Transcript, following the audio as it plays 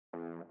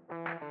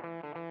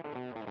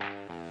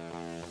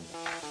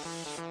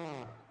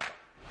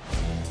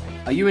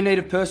Are you in need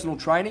of personal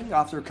training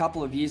after a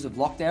couple of years of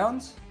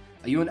lockdowns?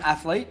 Are you an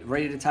athlete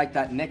ready to take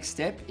that next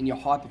step in your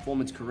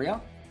high-performance career?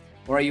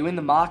 Or are you in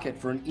the market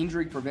for an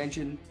injury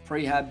prevention,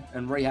 prehab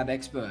and rehab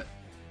expert?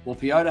 Well,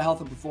 Piota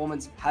Health and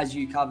Performance has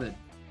you covered.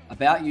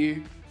 About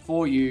you,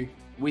 for you,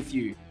 with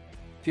you.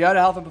 Piota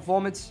Health and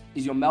Performance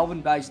is your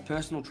Melbourne-based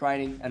personal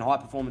training and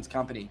high-performance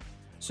company.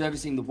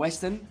 Servicing the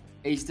western,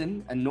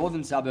 eastern and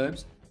northern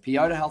suburbs,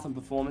 Piota Health and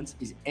Performance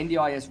is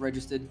NDIS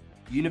registered,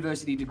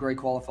 university degree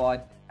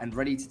qualified and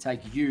ready to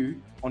take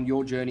you on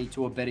your journey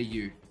to a better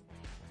you.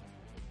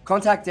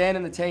 Contact Dan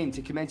and the team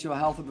to commence your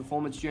health and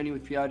performance journey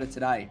with Piota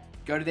today.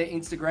 Go to their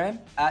Instagram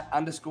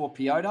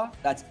 @_Piota,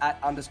 that's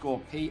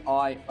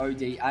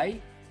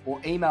 @_PIODA,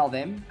 or email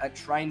them at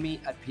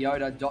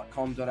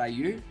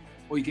trainme@piota.com.au,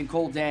 or you can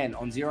call Dan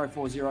on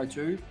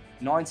 0402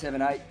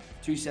 978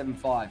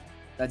 275.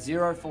 That's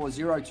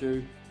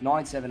 0402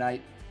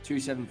 978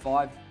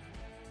 275.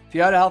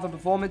 Piota Health and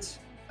Performance,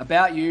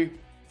 about you,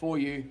 for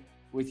you,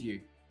 with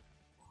you.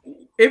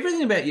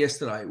 Everything about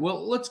yesterday.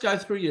 Well, let's go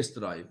through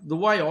yesterday. The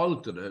way I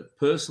looked at it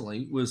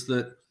personally was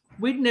that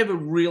we'd never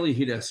really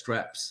hit our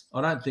straps. I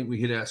don't think we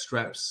hit our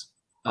straps.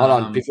 Hold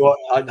on.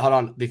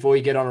 Before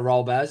you get on a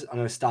roll, Bazz, I'm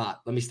going to start.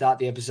 Let me start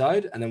the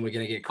episode, and then we're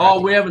going to get cracking.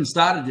 Oh, we haven't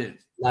started yet.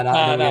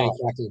 No.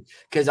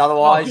 Because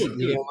otherwise, you're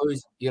going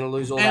to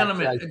lose all Hang that.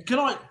 on a minute.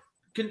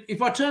 Can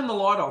if I turn the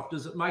light off,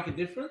 does it make a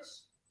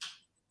difference?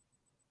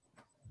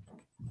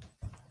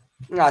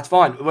 No, it's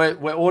fine.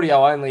 We're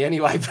audio only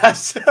anyway,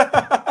 Bazz.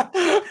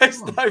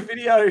 There's no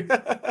video.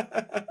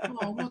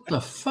 Oh, what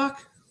the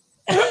fuck?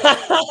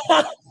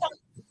 I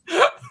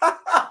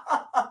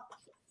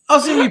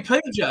was in my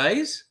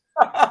PJs.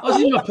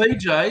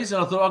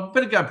 And I thought I'd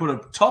better go put a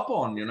top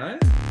on, you know.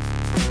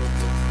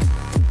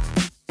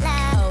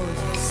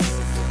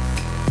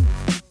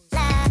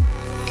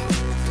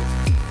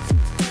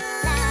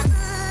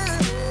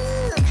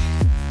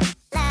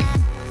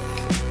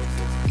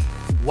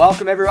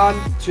 Welcome, everyone,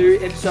 to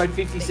episode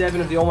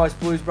 57 of the Almost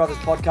Blues Brothers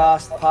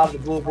podcast, part of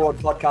the Bull Broad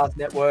Podcast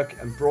Network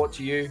and brought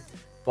to you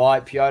by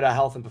Piota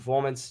Health and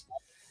Performance.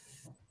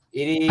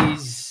 It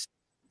is,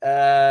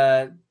 it's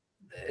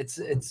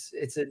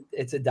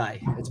a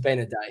day. It's been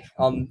a day.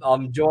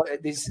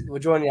 We're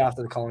joining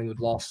after the Collingwood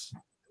loss.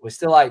 We're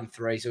still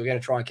 8-3, so we're going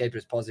to try and keep it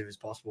as positive as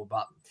possible.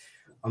 But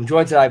I'm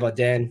joined today by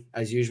Dan,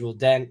 as usual.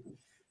 Dan,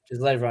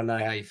 just let everyone know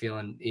how you're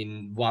feeling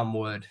in one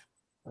word.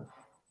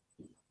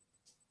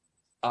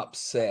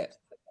 Upset.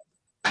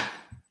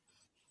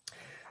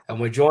 And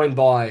we're joined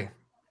by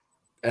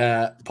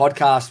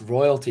podcast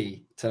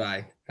royalty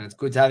today. And it's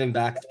good to have him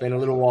back. It's been a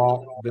little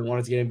while. I've been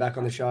wanting to get him back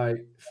on the show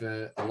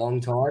for a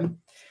long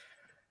time.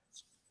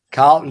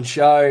 Carlton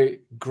Show,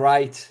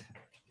 great.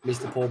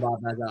 Mr. Paul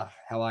Barbazza.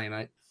 How are you,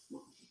 mate?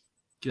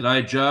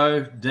 G'day,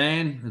 Joe.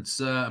 Dan, it's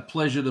a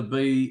pleasure to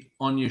be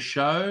on your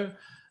show.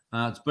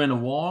 It's been a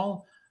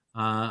while.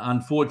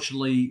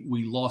 Unfortunately,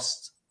 we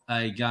lost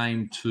a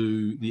game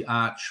to the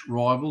arch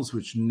rivals,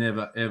 which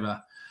never,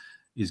 ever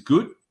is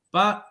good.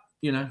 But,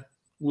 you know,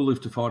 we'll live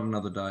to fight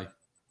another day.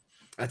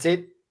 That's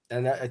it.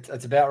 And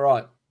that's about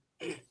right.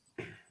 Do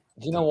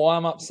you know why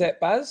I'm upset,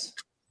 Bazz?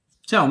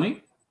 Tell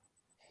me.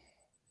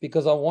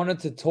 Because I wanted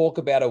to talk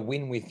about a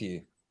win with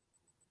you.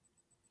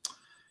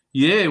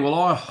 Yeah, well,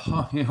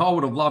 I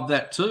would have loved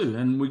that too.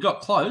 And we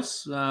got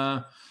close.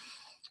 Well,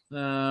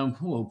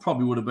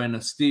 probably would have been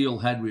a steal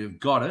had we have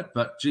got it.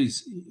 But,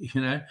 geez,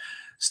 you know,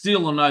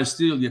 steal or no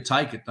steal, you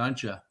take it,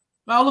 don't you?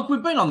 Well, look,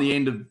 we've been on the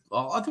end of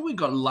I think we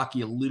got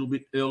lucky a little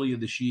bit earlier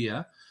this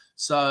year.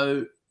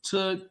 So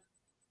to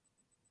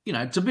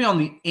be on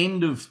the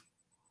end of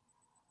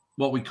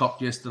what we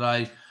copped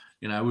yesterday,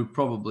 you know, we're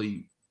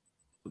probably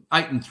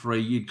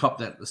 8-3. You'd cop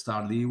that at the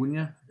start of the year, wouldn't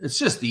you? It's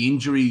just the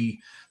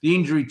injury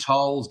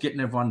tolls,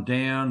 getting everyone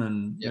down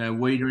and, you know,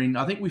 Wiedering.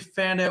 I think we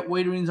found out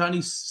Wiedering's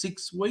only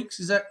 6 weeks.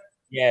 Is that?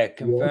 Yeah,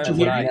 confirmed.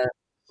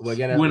 We're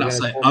gonna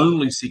say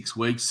only 6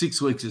 weeks.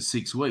 6 weeks is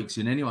 6 weeks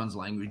in anyone's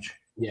language.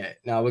 Yeah,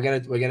 no, we're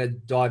gonna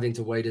dive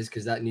into Weeders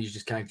because that news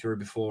just came through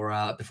before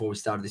we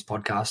started this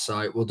podcast.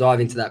 So we'll dive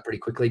into that pretty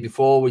quickly.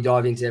 Before we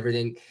dive into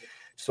everything,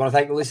 just want to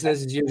thank the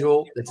listeners as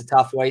usual. It's a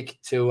tough week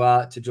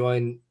to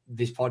join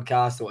this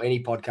podcast or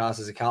any podcast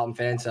as a Carlton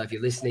fan. So if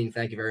you're listening,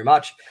 thank you very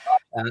much.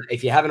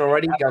 If you haven't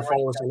already, go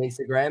follow us on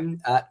Instagram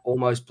at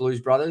Almost Blues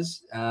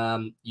Brothers.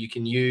 You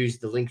can use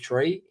the link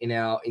tree in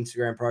our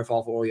Instagram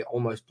profile for all your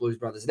Almost Blues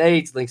Brothers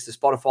needs. Links to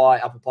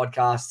Spotify, Apple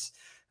Podcasts,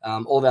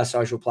 all of our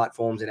social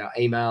platforms, and our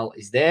email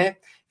is there.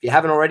 If you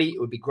haven't already, it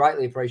would be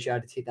greatly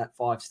appreciated to hit that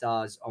 5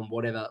 stars on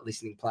whatever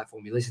listening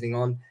platform you're listening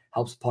on.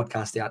 Helps the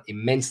podcast out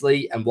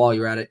immensely. And while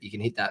you're at it, you can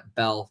hit that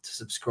bell to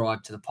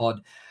subscribe to the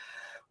pod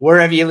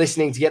wherever you're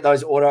listening to get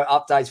those auto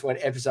updates when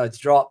episodes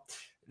drop.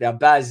 Now,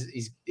 Bazz,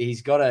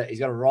 he's got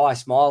a wry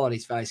smile on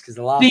his face because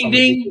the last time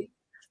we did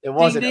it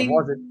wasn't,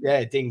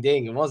 yeah, ding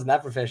ding. It wasn't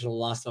that professional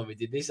the last time we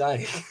did this,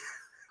 eh?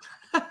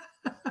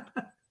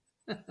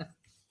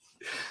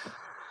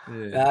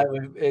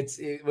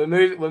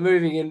 We're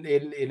moving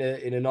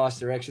in a nice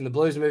direction. The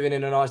Blues are moving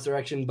in a nice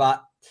direction,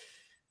 but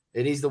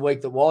it is the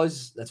week that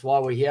was. That's why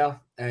we're here.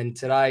 And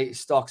today,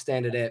 stock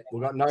standard out.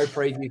 We've got no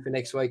preview for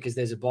next week because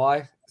there's a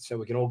bye, so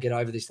we can all get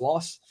over this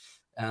loss.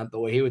 But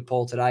we're here with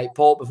Paul today.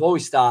 Paul, before we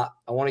start,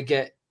 I want to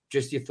get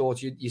just your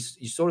thoughts. You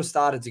sort of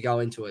started to go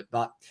into it,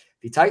 but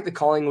if you take the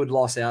Collingwood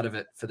loss out of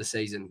it for the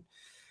season,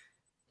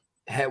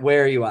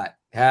 where are you at?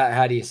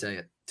 How do you see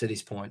it to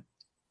this point?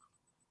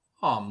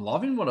 Oh, I'm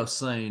loving what I've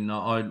seen.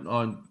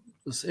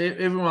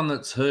 Everyone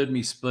that's heard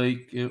me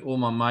speak, all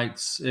my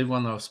mates,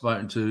 everyone that I've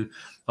spoken to,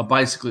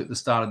 basically at the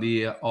start of the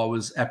year, I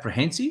was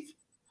apprehensive.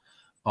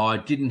 I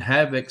didn't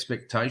have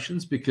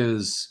expectations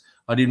because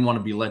I didn't want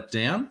to be let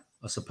down,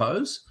 I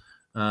suppose,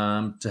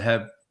 to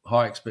have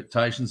high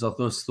expectations. I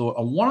just thought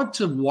I wanted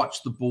to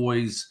watch the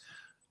boys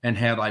and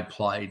how they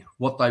played,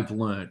 what they've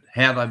learned,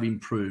 how they've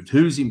improved,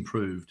 who's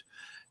improved.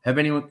 Have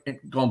anyone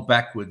gone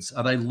backwards?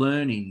 Are they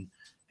learning?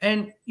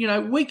 And,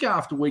 week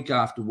after week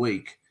after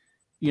week,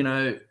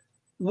 I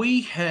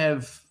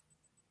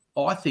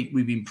think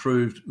we've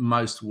improved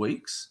most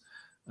weeks.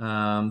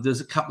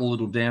 There's a couple of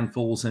little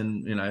downfalls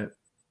and,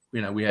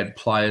 we had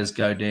players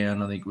go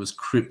down. I think it was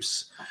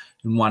Cripps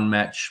in one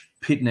match,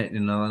 Pitnet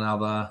in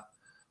another.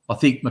 I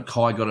think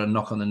Mackay got a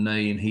knock on the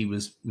knee and he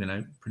was,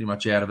 pretty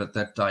much out of it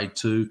that day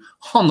too.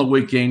 On the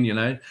weekend,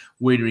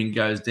 Wiedering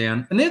goes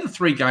down. And they're the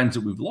three games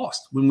that we've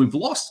lost. When we've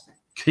lost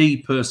key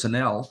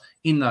personnel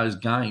in those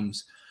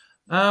games,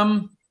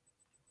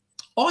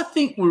 I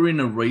think we're in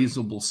a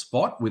reasonable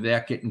spot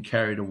without getting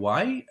carried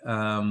away.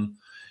 When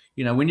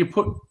you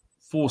put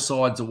four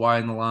sides away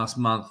in the last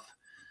month,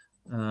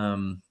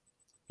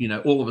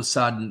 all of a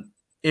sudden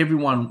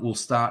everyone will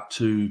start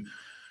to,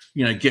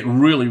 get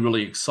really,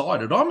 really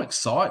excited. I'm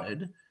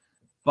excited,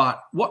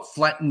 but what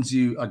flattens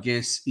you, I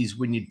guess, is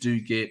when you do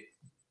get,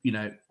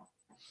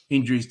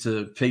 injuries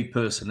to key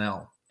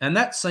personnel. And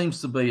that seems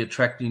to be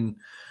attracting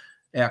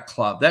our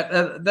club.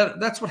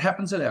 That's what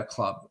happens at our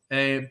club.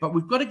 But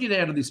we've got to get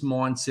out of this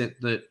mindset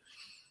that,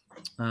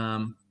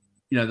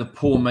 the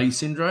poor me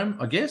syndrome,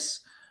 I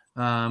guess.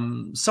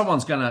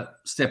 Someone's going to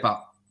step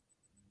up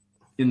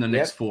in the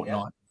next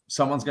fortnight. Yep.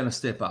 Someone's going to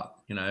step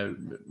up.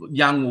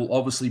 Young will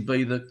obviously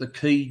be the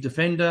key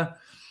defender,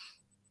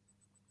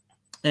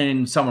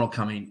 and someone will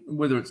come in,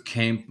 whether it's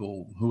Camp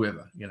or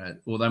whoever,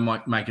 or they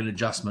might make an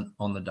adjustment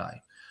on the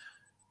day.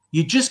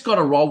 You just got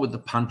to roll with the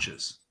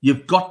punches.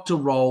 You've got to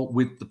roll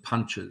with the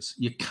punches.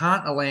 You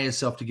can't allow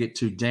yourself to get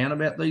too down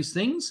about these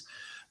things.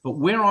 But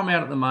where I'm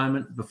at the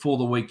moment, before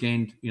the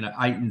weekend,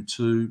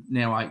 8-2,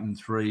 now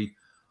 8-3,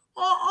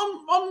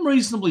 I'm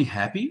reasonably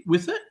happy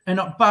with it.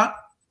 But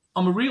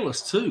I'm a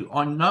realist too.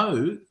 I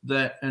know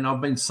that, and I've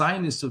been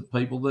saying this to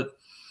people, that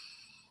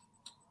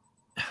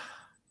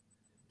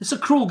it's a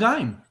cruel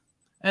game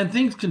and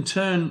things can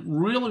turn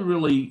really,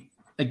 really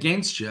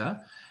against you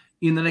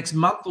in the next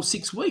month or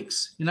 6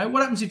 weeks.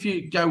 What happens if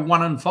you go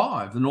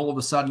 1-5 and all of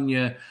a sudden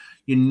you're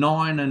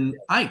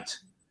 9-8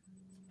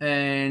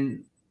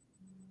 and,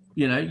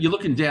 you're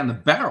looking down the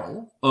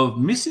barrel of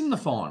missing the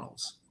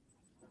finals.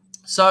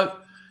 So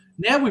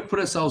now we've put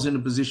ourselves in a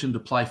position to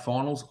play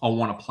finals. I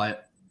want to play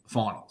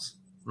finals,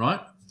 right?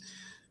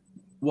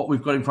 What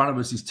we've got in front of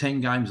us is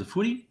 10 games of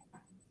footy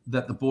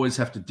that the boys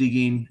have to dig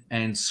in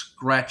and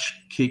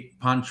scratch, kick,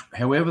 punch,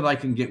 however they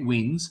can get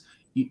wins.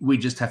 We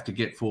just have to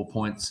get 4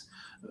 points.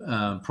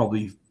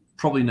 Probably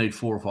need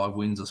 4 or 5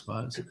 wins, I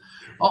suppose.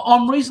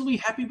 I'm reasonably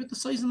happy with the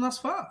season thus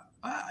far.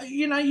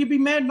 You'd be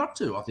mad not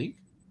to, I think.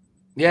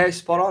 Yeah,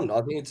 spot on.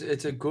 I think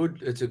it's a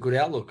good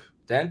outlook.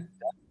 Dan?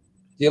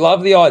 Do you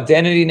love the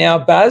identity now,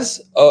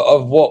 Bazz,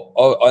 of what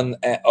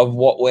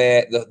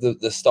we're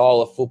the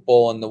style of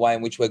football and the way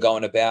in which we're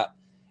going about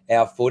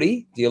our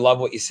footy? Do you love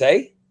what you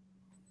see?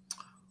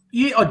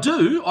 Yeah, I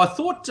do. I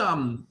thought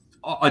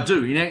I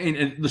do.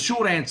 And the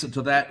short answer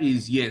to that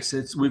is yes.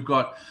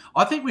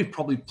 I think we've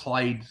probably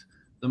played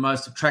the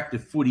most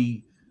attractive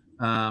footy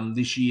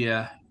this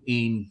year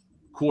in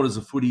quarters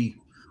of footy.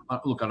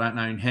 Look, I don't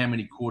know in how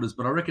many quarters,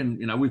 but I reckon,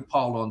 we've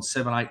piled on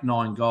 7, 8,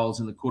 9 goals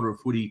in the quarter of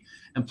footy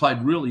and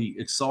played really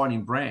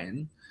exciting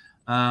brand.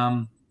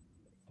 Probably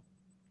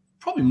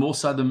more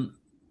so than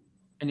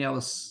any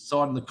other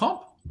side in the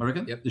comp, I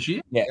reckon, this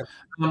year. Yeah.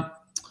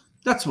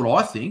 That's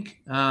what I think.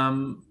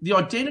 The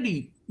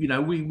identity,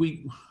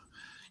 we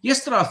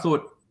yesterday I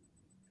thought,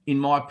 in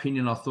my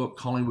opinion,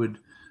 Collingwood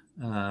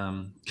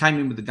came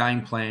in with a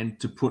game plan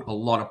to put a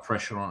lot of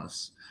pressure on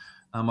us.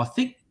 I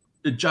think,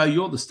 Joe,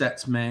 you're the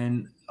stats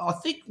man. I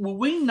think, were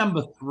we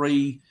number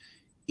 3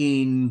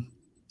 in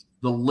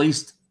the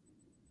least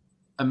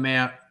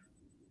amount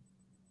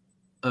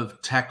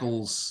of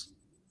tackles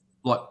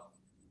like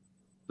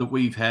that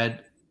we've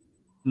had?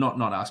 Not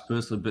us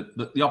personally,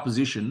 but the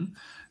opposition,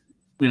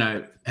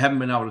 haven't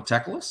been able to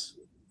tackle us.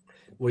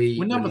 We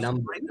were number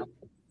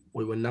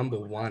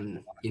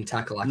 1 in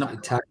tackle. I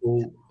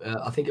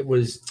think it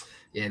was.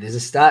 Yeah, there's a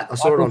stat. I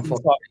saw it on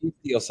Fox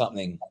 50 or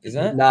something,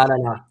 isn't it? No.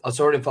 I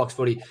saw it in Fox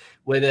Footy.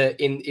 Where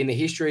in the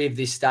history of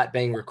this stat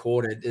being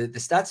recorded, the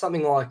stat's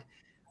something like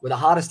we're the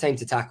hardest team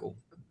to tackle.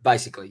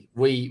 basically.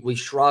 We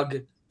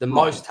shrug the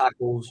most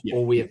tackles,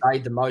 or we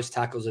evade the most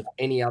tackles of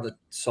any other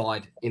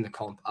side in the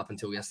comp up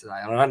until yesterday.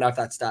 And I don't know if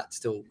that stat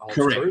still holds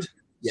true.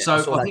 Yeah,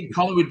 so I think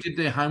Collingwood did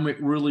their homework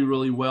really,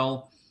 really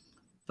well.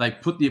 They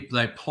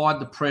applied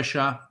the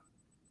pressure.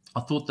 I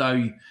thought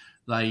they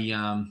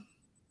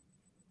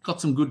got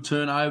some good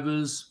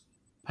turnovers.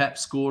 Pap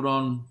scored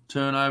on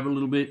turnover a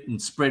little bit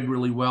and spread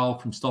really well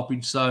from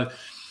stoppage. So,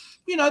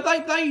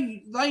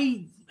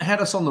 they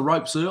had us on the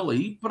ropes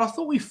early, but I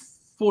thought we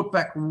fought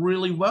back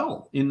really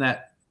well in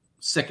that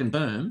second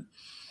term.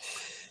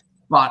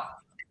 But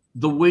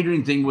the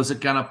Wiedering thing, was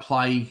it going to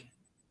play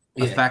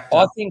a factor?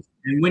 I think.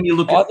 And when you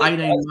look at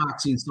 18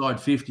 marks inside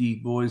 50,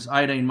 boys,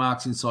 18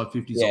 marks inside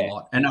 50 is a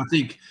lot. And I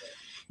think,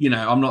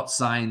 I'm not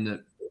saying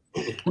that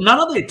none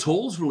of their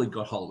talls really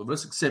got hold of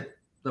us, except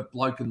the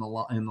bloke in the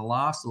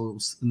last, or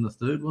in the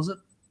third, was it?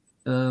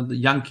 The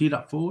young kid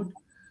up forward?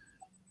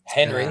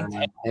 Henry.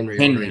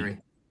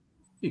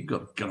 He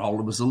got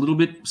hold of us a little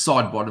bit.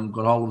 Side bottom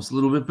got hold of us a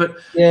little bit. But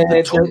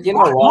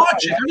what?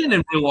 I didn't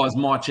even realise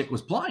Mychek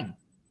was playing.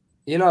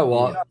 You know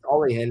what? Yeah.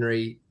 Ollie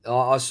Henry,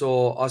 I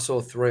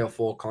saw 3 or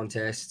 4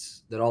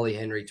 contests that Ollie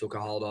Henry took a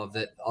hold of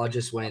that I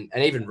just went,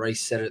 and even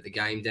Reece said it at the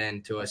game,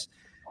 Dan, to us.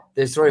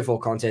 There's 3 or 4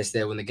 contests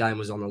there when the game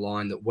was on the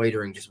line that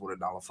Wiedering just would have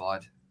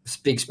nullified. It's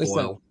a big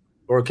spoil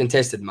or a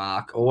contested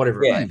mark or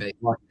whatever it may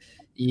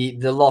be.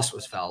 The loss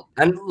was felt.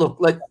 And look,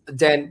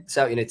 Dan,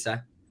 say what you need to say.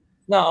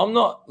 No, I'm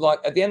not.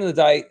 At the end of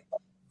the day,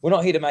 we're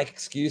not here to make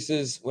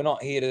excuses. We're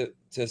not here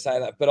to say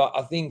that. But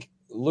I think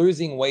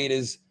losing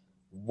Wieders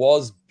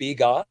was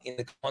bigger in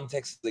the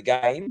context of the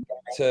game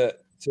to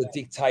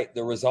dictate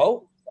the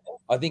result.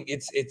 I think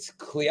it's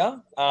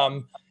clear.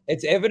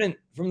 It's evident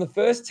from the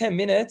first 10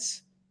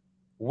 minutes,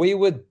 we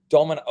were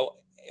dominant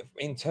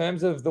in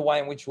terms of the way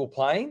in which we're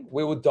playing.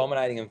 We were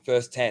dominating in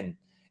first 10.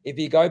 If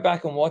you go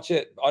back and watch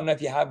it, I don't know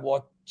if you have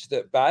watched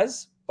it,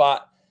 Bazz,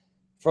 but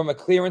from a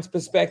clearance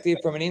perspective,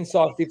 from an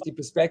inside 50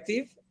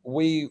 perspective,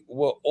 we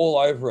were all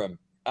over him.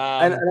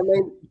 I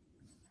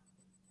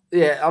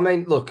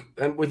mean, look,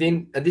 and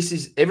this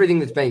is everything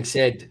that's being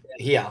said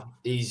here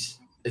is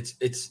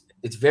it's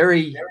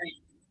very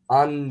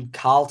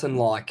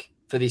un-Carlton-like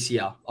for this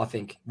year. I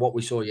think what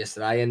we saw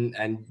yesterday, and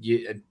I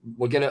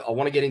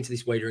want to get into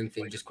this Wiedering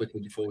thing just quickly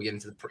before we get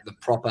into the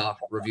proper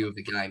review of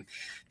the game,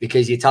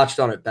 because you touched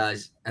on it,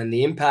 Bazz, and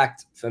the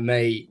impact for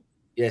me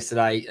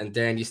yesterday, and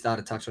Dan, you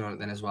started touching on it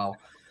then as well.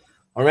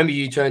 I remember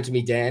you turned to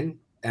me, Dan,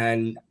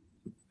 and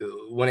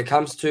when it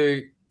comes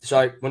to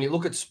when you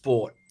look at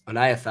sport, an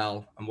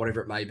AFL and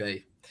whatever it may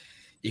be,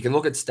 you can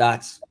look at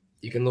stats,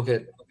 you can look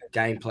at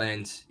game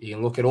plans, you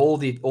can look at all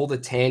the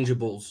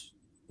tangibles,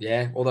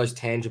 all those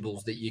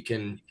tangibles that you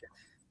can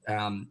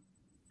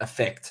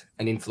affect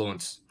and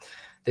influence.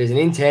 There's an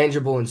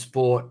intangible in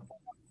sport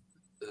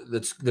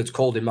that's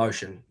called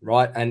emotion,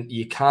 right? And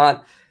you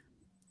can't,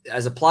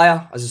 as a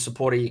player, as a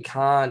supporter, you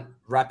can't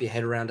wrap your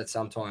head around it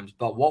sometimes.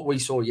 But what we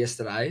saw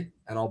yesterday,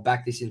 and I'll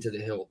back this into the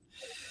hill,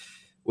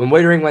 when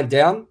Wiedering went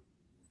down,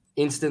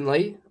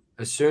 instantly,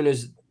 as soon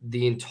as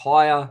the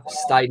entire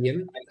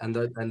stadium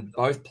and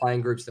both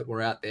playing groups that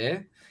were out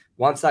there,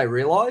 once they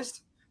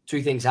realised,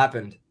 2 things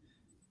happened.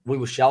 We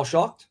were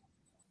shell-shocked,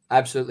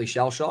 absolutely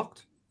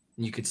shell-shocked.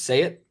 You could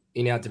see it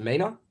in our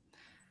demeanour.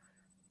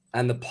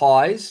 And the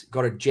Pies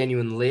got a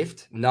genuine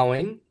lift,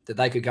 knowing that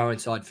they could go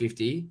inside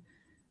 50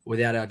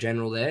 without our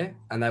general there,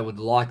 and they would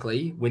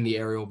likely win the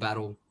aerial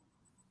battle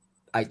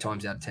 8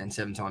 times out of 10,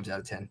 7 times out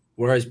of 10.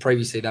 Whereas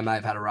previously they may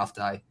have had a rough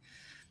day.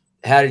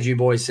 How did you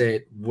boys see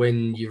it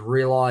when you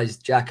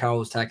realised Jack Cole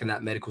was taking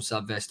that medical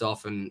sub vest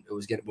off and we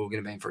were going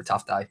to be in for a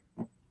tough day?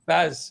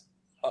 Baz,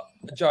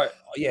 Joe,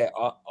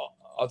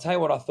 I'll tell you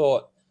what I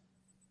thought,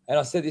 and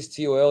I said this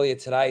to you earlier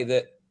today,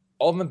 that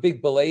I'm a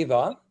big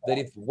believer that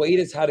if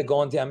Wieders had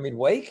gone down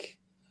midweek,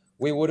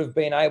 we would have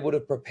been able to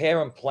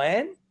prepare and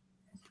plan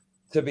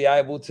to be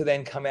able to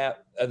then come out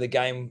of the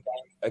game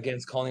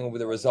against Collingwood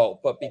with a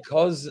result. But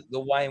because the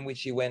way in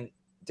which he went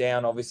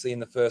down, obviously in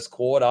the first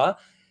quarter,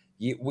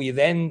 we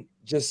then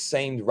just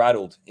seemed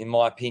rattled, in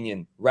my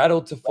opinion.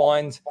 Rattled to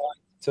find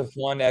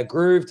our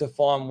groove, to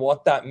find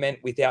what that meant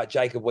without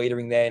Jacob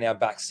Wiedering there in our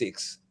back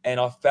 6. And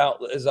I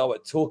felt as though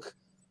it took,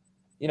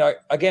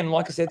 again,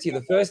 like I said to you,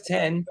 the first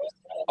 10,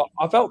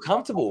 I felt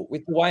comfortable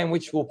with the way in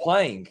which we're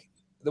playing,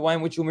 the way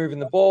in which we're moving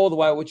the ball, the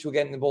way in which we're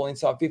getting the ball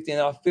inside 50.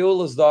 And I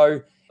feel as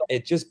though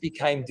it just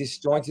became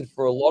disjointed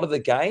for a lot of the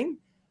game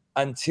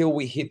until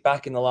we hit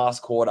back in the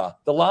last quarter.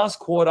 The last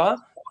quarter,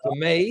 for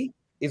me,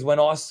 is when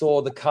I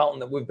saw the Carlton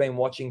that we've been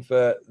watching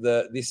for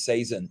this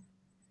season.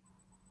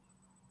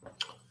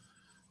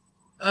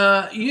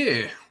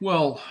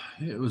 Well,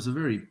 it was a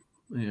very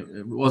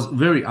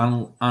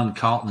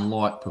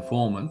un-Carlton-like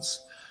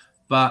performance,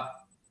 but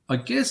I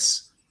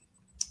guess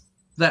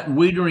that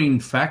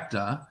Wiedering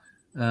factor,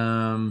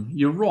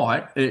 you're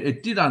right,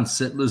 it did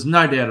unsettle. There's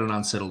no doubt it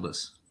unsettled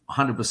us,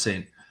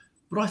 100%.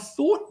 But I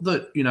thought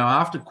that,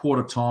 after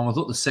quarter time, I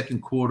thought the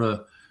second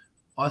quarter,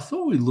 I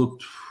thought we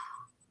looked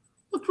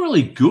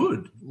really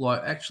good,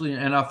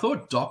 and I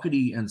thought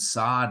Doherty and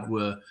Sard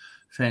were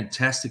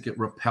fantastic at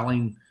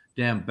rappelling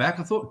down back.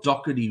 I thought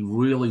Doherty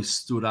really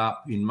stood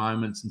up in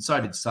moments, and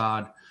so did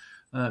Sard.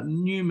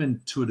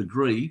 Newman to a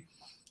degree.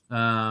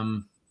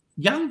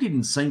 Young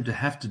didn't seem to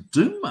have to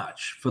do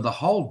much for the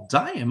whole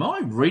day. Am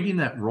I reading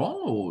that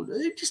wrong? Or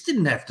it just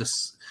didn't have to...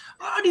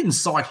 I didn't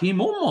cite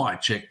him or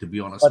Myercheck, to be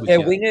honest but with their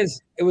you.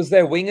 wingers, it was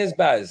their wingers,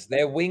 Bazz.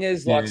 Their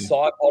wingers, like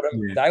side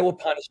bottom, they were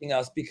punishing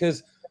us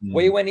because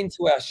we went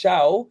into our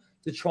shell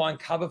to try and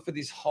cover for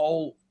this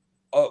whole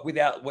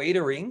without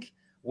Wiedering,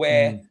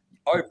 where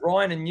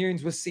O'Brien and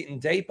Nunes were sitting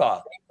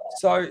deeper.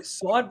 So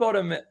side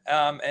bottom,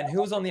 and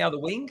who was on the other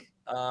wing?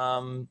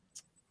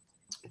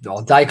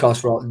 Josh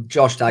Dacos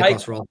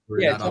rolled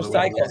through. Yeah, Josh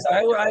Dacos.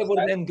 They were able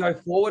to then go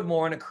forward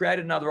more, and it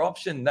created another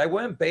option. They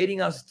weren't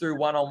beating us through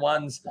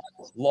one-on-ones,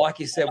 like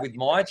you said with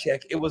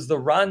Myercheck. It was the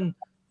run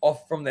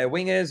off from their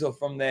wingers or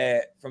from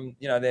their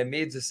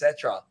mids,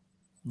 etc.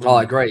 Oh,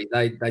 I agree.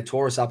 They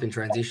tore us up in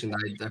transition.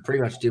 They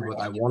pretty much did what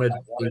they wanted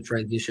in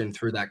transition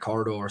through that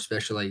corridor,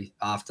 especially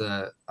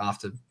after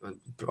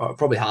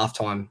probably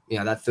halftime.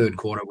 That third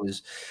quarter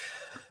was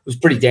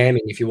pretty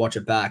damning if you watch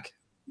it back.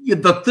 Yeah,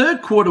 the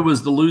third quarter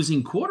was the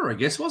losing quarter, I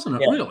guess, wasn't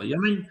it? Yeah. Really? I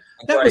mean,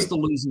 that was the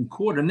losing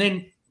quarter. And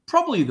then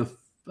probably did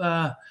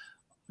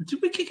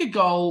we kick a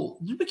goal?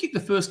 Did we kick the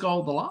first goal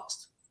of the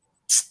last?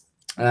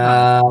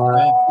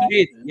 We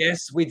did.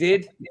 Yes, we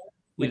did.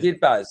 We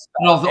did, Bazz.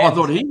 And I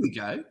thought, here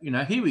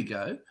we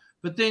go.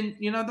 But then,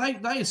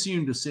 they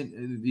assumed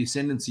the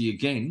ascendancy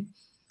again.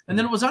 And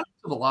then it was only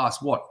for the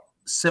last,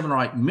 7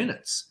 or 8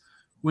 minutes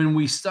when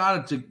we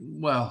started to,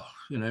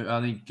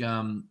 I think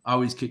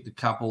Owies kicked a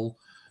couple.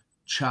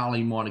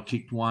 Charlie might have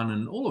kicked one,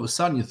 and all of a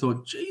sudden you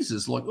thought,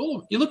 Jesus,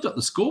 you looked at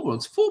the scoreboard,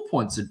 it's 4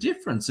 points of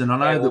difference. And I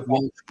know that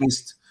Walsh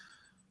missed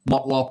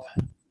Motlop.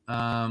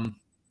 I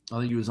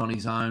think he was on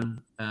his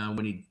own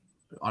when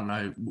I don't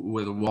know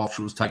whether Walsh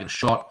was taking a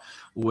shot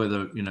or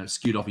whether,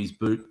 skewed off his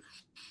boot.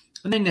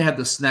 And then you had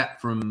the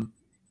snap from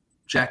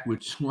Jack,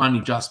 which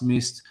only just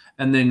missed.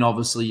 And then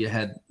obviously you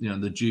had,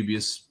 the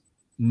dubious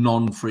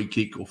non-free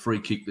kick or free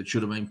kick that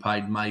should have been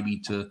paid maybe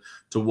to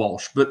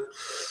Walsh. But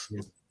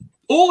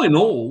all in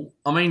all,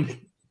 I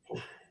mean,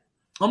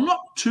 I'm not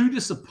too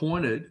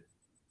disappointed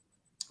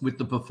with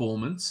the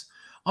performance.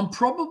 I'm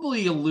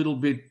probably a little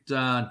bit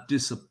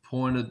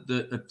disappointed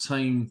that a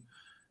team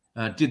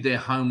did their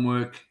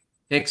homework,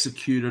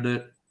 executed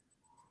it,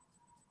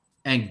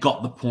 and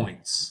got the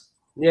points.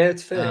 Yeah,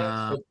 it's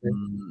fair.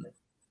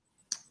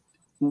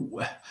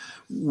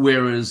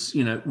 Whereas,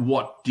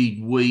 what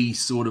did we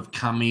sort of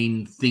come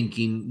in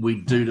thinking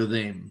we'd do to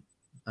them?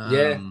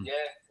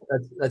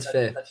 That's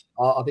fair.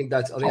 I think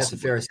that's a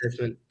fair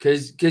assessment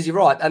because you're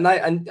right, and they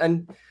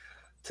and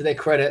to their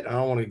credit, I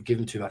don't want to give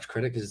them too much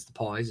credit because it's the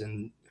Pies,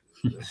 and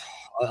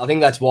I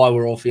think that's why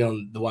we're all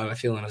feeling the way we're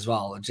feeling as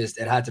well. It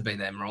had to be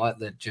them, right?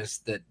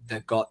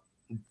 That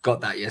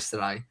got that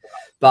yesterday.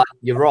 But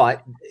you're right.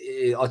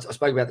 I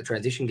spoke about the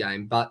transition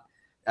game,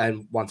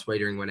 and once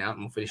Wiedering went out,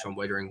 and we'll finish on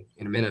Wiedering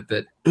in a minute,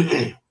 but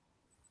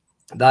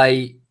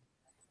they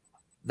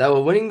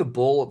were winning the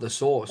ball at the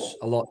source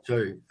a lot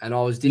too, and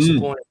I was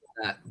disappointed.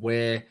 That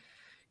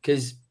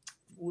because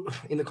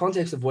in the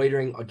context of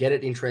Wiedering, I get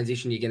it, in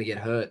transition you're going to get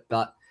hurt,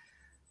 but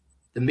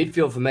the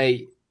midfield for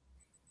me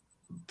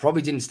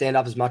probably didn't stand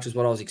up as much as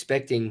what I was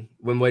expecting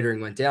when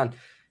Wiedering went down.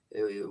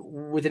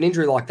 With an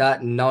injury like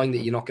that and knowing that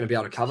you're not going to be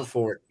able to cover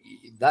for it,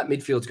 that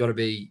midfield's got to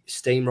be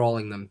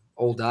steamrolling them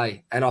all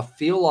day. And I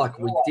feel like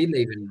we didn't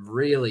even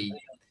really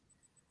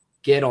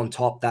get on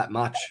top that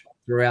much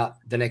throughout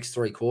the next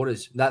 3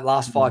 quarters. That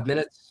last 5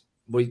 minutes,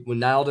 we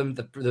nailed them.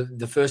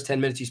 The first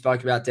 10 minutes you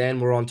spoke about, Dan,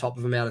 we're on top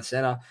of them out of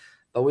center.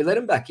 But we let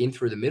them back in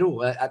through the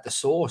middle at the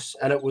source.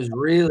 And it was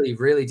really,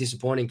 really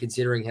disappointing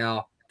considering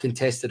how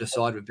contested a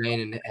side we've been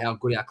and how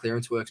good our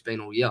clearance work's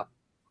been all year.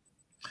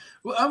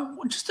 Well,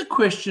 just a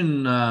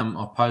question.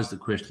 I posed a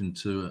question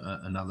to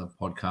another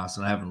podcast,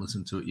 and I haven't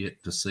listened to it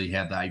yet to see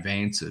how they've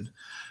answered.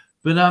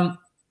 But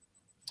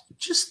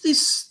just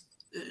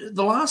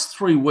the last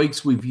 3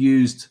 weeks we've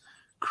used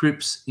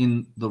Cripps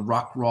in the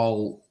ruck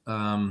role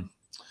at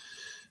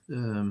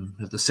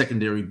the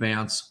secondary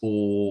bounce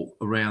or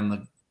around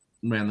the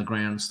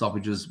ground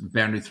stoppages,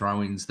 boundary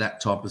throw-ins, that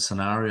type of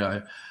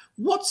scenario.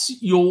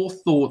 What's your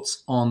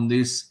thoughts on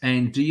this,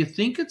 and do you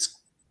think it's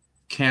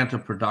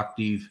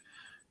counterproductive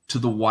to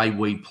the way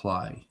we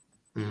play?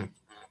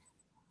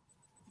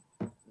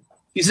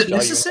 Is it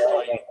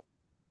necessary?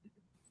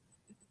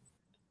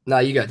 No,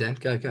 you go, Dan.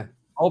 Go.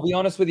 I'll be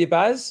honest with you,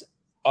 Bazz.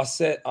 I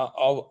said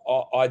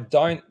I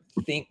don't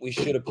think we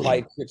should have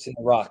played Cripps in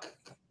the ruck.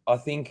 I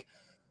think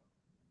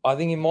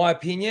in my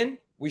opinion,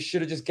 we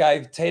should have just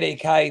gave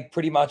TDK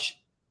pretty much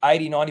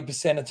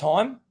 80-90% of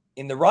time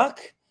in the ruck.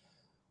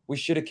 We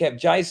should have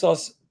kept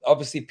JSOS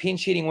obviously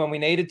pinch hitting when we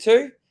needed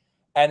to.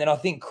 And then I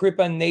think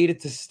Cripper needed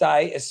to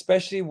stay,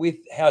 especially with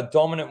how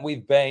dominant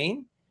we've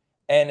been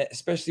and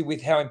especially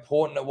with how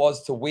important it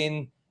was to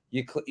win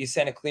your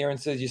centre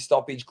clearances, your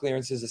stoppage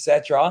clearances,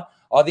 etc.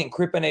 I think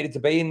Cripper needed to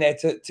be in there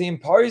to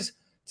impose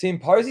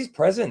his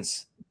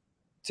presence.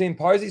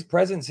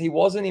 He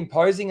wasn't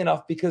imposing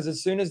enough because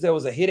as soon as there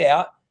was a hit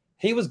out,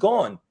 he was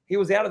gone. He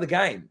was out of the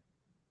game.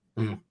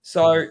 Mm.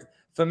 So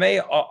for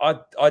me,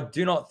 I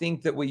do not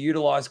think that we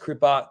utilised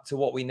Cripper to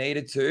what we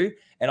needed to.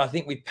 And I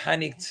think we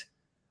panicked.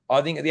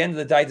 I think at the end of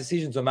the day,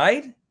 decisions were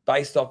made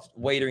based off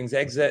Wiedering's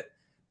exit.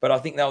 But I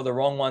think they were the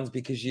wrong ones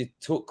because you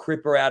took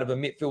Cripper out of a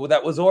midfield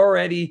that was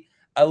already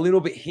a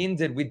little bit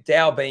hindered with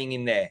Dow being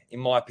in there, in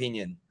my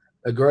opinion.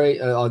 Agree.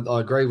 I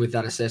agree with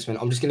that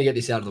assessment. I'm just going to get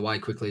this out of the way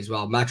quickly as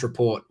well. Match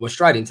report. We're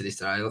straight into this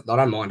today. I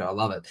don't mind it. I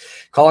love it.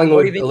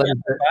 Collingwood. What do you think,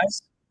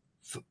 guys?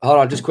 Hold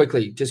on, just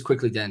quickly,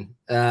 Dan.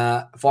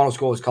 Final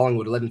score is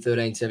Collingwood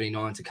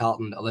 11-13-79 to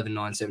Carlton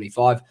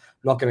 11-9-75. I'm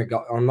not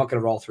going to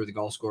roll through the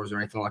goal scorers or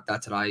anything like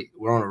that today.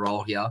 We're on a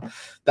roll here.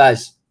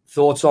 Baz,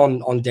 thoughts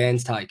on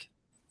Dan's take?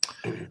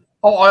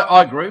 Oh,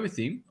 I agree with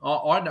him.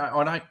 I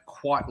don't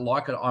quite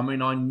like it. I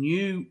mean, I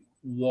knew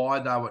why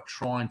they were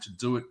trying to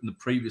do it in the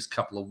previous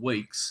couple of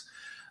weeks.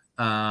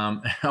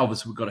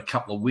 Obviously, we've got a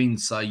couple of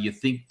wins, so you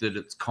think that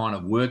it's kind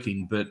of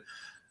working. But,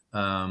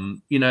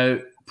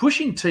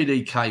 pushing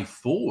TDK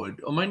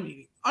forward, I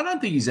mean, I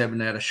don't think he's ever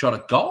had a shot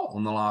at goal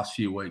in the last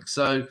few weeks.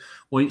 So,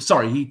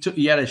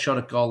 he had a shot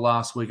at goal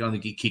last week. I don't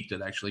think he kicked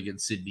it actually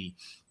against Sydney.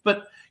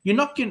 But you're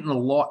not getting a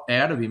lot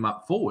out of him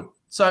up forward.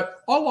 So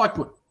I like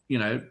what,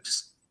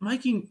 just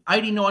making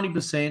 80,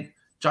 90%.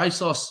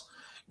 JSOS,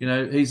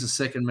 he's the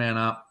second man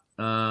up.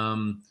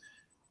 And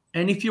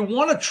if you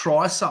want to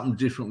try something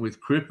different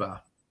with Cripper,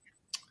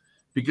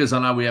 because I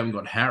know we haven't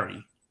got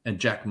Harry and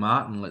Jack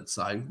Martin, let's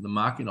say, the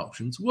marking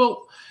options.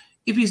 Well,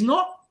 if he's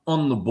not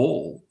on the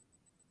ball,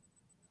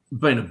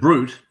 being a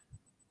brute,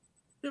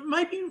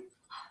 maybe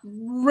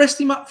rest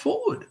him up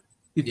forward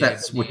if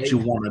that's what you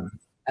want to do.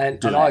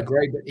 And I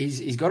agree, but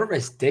he's got to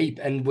rest deep.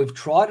 And we've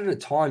tried it at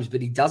times, but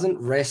he doesn't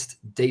rest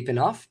deep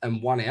enough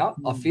and one out.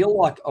 I feel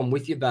like I'm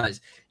with you, Baz.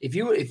 If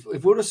we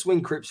were to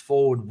swing Cripps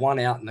forward one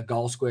out in the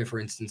goal square, for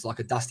instance, like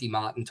a Dusty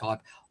Martin type,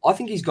 I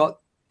think he's got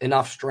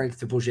enough strength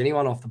to push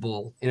anyone off the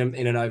ball in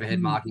an overhead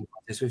marking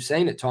contest. We've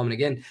seen it time and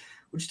again.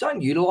 We just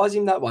don't utilise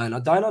him that way, and I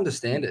don't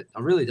understand it. I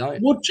really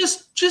don't. Well,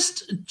 just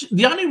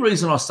the only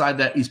reason I say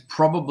that is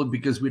probably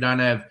because we don't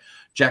have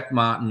Jack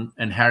Martin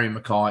and Harry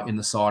Mackay in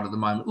the side at the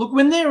moment. Look,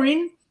 when they're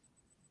in,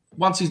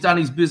 once he's done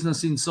his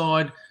business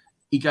inside,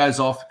 he goes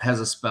off, has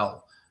a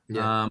spell.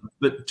 Yeah.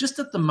 But just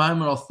at the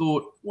moment, I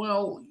thought,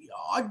 well,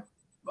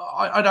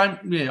 I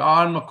don't. Yeah,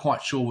 I'm not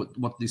quite sure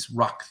what this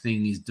ruck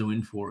thing is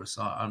doing for us.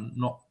 I'm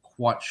not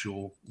quite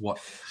sure what.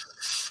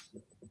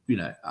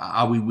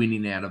 Are we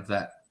winning out of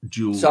that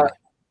duel? So,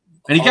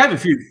 and he gave a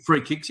few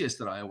free kicks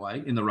yesterday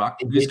away in the ruck.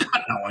 He's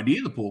got no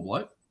idea, the poor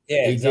bloke.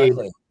 Yeah,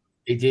 exactly.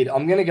 He did.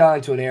 I'm going to go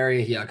into an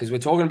area here because we're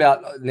talking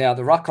about now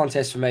the ruck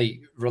contest for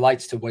me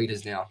relates to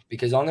Wieders now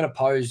because I'm going to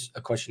pose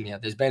a question here.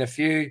 There's been a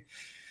few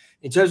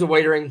in terms of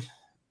Wiedering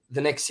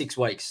the next 6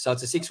 weeks. So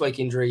it's a 6-week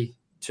injury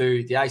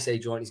to the AC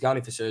joint. He's going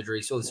in for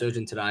surgery. Saw the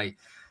surgeon today.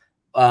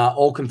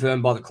 All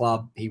confirmed by the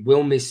club. He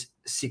will miss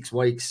 6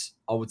 weeks,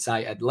 I would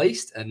say at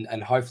least,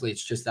 and hopefully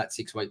it's just that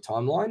 6-week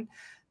timeline.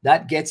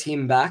 That gets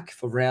him back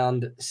for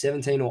round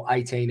 17 or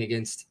 18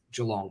 against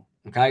Geelong.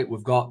 Okay,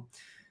 we've got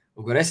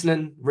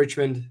Essendon,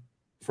 Richmond,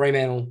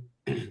 Fremantle,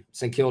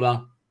 St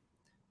Kilda,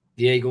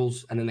 the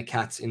Eagles, and then the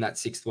Cats in that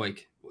 6th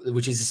week,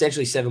 which is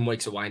essentially 7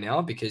 weeks away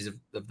now because of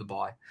the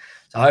bye.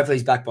 So hopefully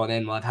he's back by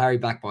then. We'll have Harry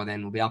back by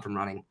then. We'll be up and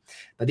running.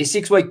 But this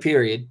 6-week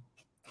period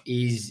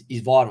is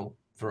vital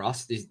for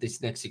us,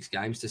 this next 6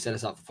 games, to set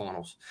us up for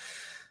finals.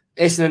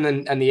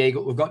 Essendon and the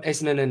Eagles, we've got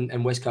Essendon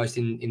and West Coast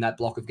in that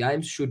block of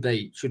games. Should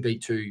be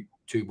two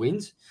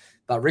wins.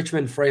 But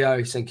Richmond,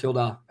 Freo, St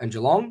Kilda, and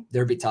Geelong,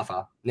 they're a bit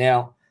tougher.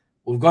 Now,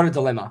 we've got a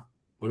dilemma.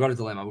 We've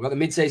got the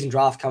mid-season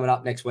draft coming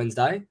up next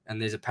Wednesday,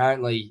 and there's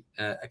apparently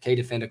a key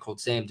defender called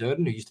Sam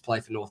Durden who used to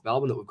play for North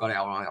Melbourne that we've got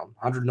our eye on.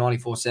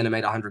 194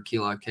 centimetre, 100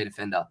 kilo key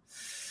defender.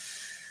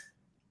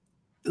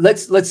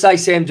 Let's say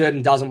Sam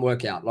Durden doesn't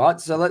work out,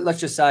 right? So let's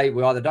just say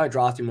we either don't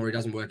draft him or he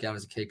doesn't work out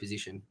as a key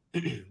position.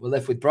 We're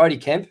left with Brodie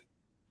Kemp,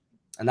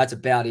 and that's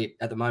about it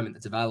at the moment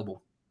that's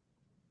available.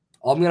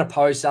 I'm going to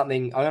pose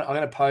something. I'm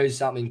going to pose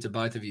something to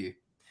both of you.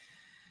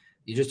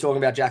 You're just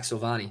talking about Jack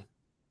Silvani.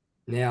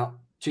 Now,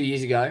 2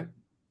 years ago,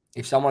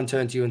 if someone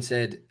turned to you and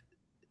said,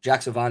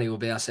 Jack Silvani will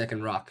be our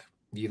second ruck,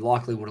 you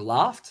likely would have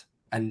laughed,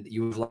 and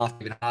you would have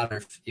laughed even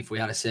harder if we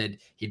had said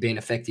he'd be an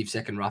effective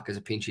second ruck as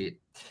a pinch hit.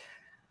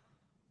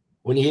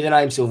 When you hear the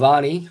name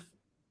Silvani,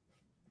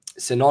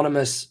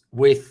 synonymous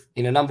with,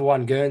 in a number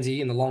 1 Guernsey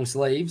in the long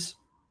sleeves,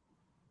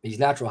 his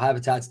natural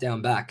habitat's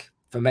down back,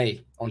 for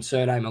me, on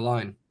surname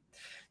alone.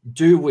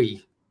 Do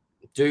we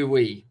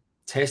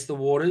test the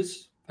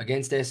waters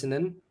against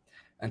Essendon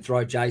and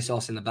throw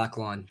JSOS in the back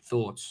line?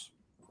 Thoughts?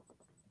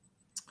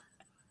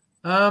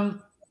 I've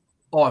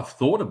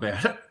thought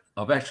about it.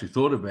 I've actually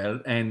thought about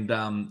it. And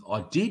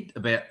I did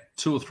about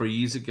 2 or 3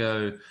 years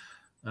ago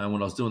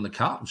when I was doing the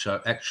Carlton show,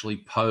 actually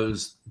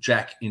pose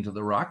Jack into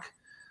the ruck.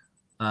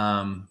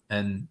 And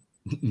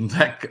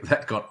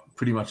that got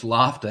pretty much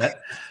laughed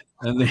at.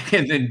 And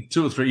then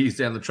 2 or 3 years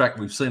down the track,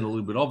 we've seen a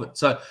little bit of it.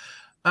 So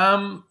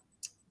I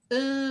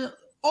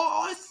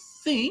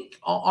think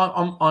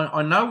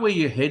I know where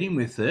you're heading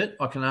with it.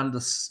 I can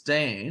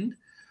understand,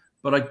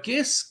 but I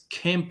guess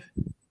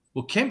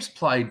Kemp's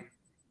played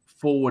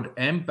forward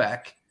and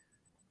back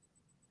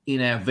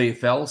in our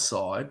VFL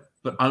side,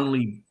 but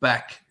only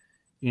back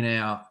in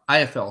our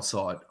AFL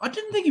side. I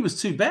didn't think he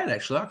was too bad,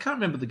 actually. I can't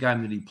remember the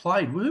game that he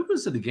played. Who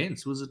was it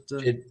against? Was it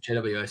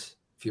GWS?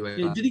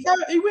 Yeah, did he go?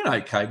 He went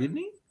okay, didn't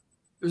he?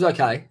 It was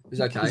okay. It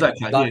was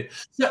okay.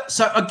 Yeah.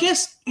 So I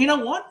guess, you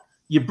know what?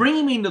 You bring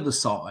him into the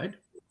side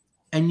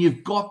and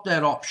you've got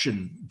that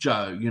option,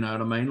 Joe. You know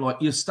what I mean? Like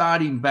you're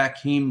starting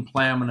back him,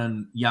 Plowman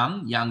and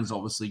Young. Young's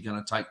obviously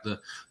going to take the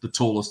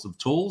tallest of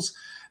tools.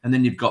 And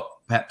then you've got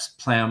perhaps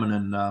Plowman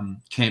and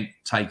Kemp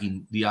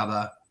taking the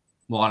other.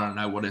 Well, I don't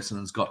know what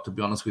Essendon's got, to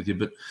be honest with you,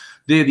 but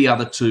they're the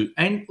other two.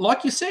 And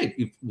like you said,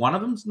 if one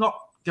of them's not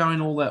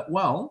going all that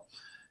well,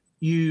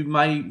 you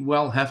may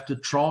well have to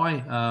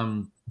try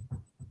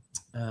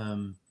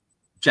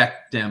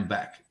Jack down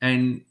back.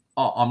 And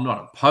I'm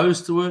not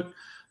opposed to it,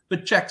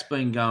 but Jack's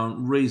been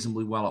going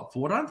reasonably well up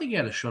forward. I don't think he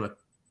had a shot at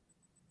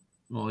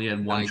 – well, he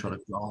had one shot at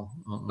goal.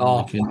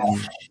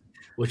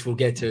 Which we'll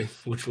get to.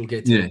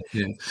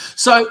 Yeah.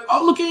 So,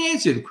 look, in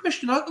answer to the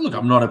question,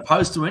 I'm not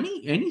opposed to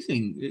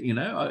anything. You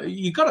know,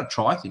 you've got to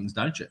try things,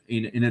 don't you?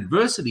 In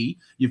adversity,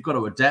 you've got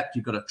to adapt.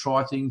 You've got to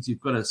try things. You've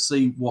got to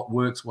see what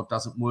works, what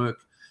doesn't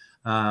work.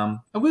 And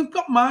we've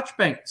got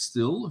Marchbank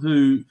still,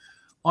 who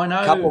I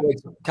know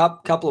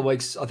couple of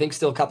weeks. I think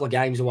still a couple of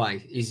games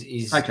away.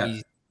 Is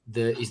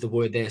the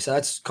word there. So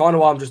that's kind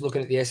of why I'm just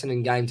looking at the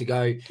Essendon game to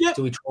go. Yep.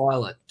 Do we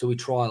trial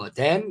it?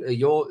 Dan,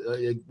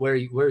 where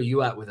are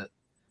you at with it?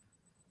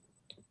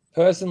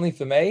 Personally,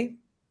 for me,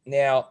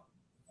 now,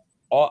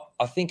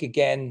 I think,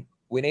 again,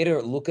 we need to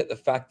look at the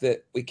fact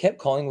that we kept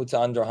Collingwood to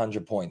under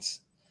 100 points.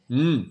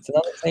 It's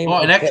another team.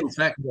 In actual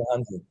fact,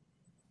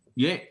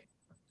 yeah.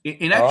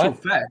 In actual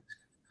fact,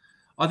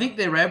 I think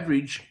their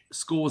average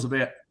scores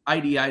about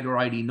 88 or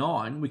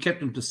 89. We kept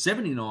them to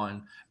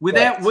 79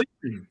 without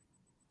winning.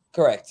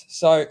 Correct.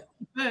 So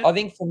I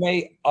think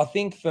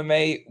for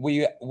me,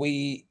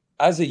 we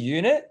as a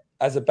unit,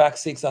 as a back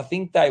six, I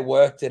think they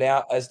worked it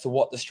out as to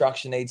what the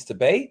structure needs to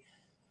be.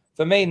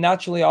 For me,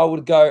 naturally, I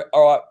would go,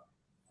 all right,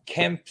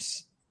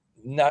 Kemp's,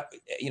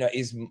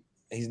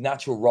 his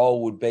natural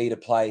role would be to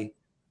play,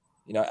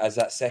 as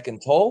that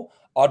second tall.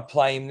 I'd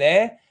play him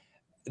there.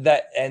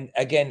 And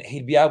again,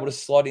 he'd be able to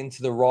slot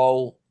into the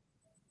role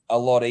a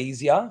lot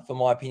easier, for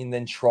my opinion,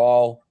 than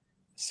trial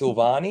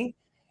Silvani.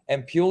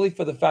 And purely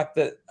for the fact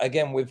that,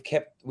 again,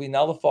 we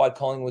nullified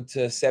Collingwood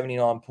to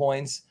 79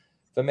 points.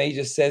 For me,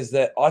 just says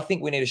that I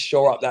think we need to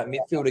shore up that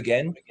midfield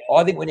again.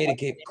 I think we need to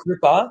keep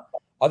Cripper.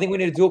 I think we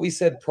need to do what we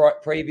said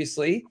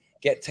previously,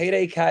 get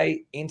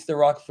TDK into the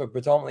ruck for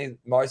predominantly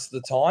most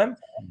of the time,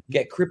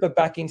 get Cripper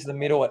back into the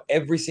middle at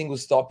every single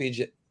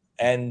stoppage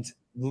and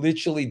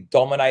literally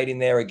dominating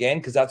there again,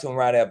 because that's when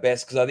we're at our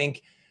best. Because I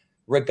think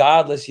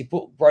regardless, you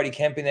put Brody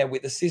Kemp in there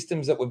with the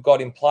systems that we've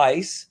got in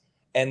place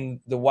and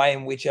the way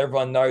in which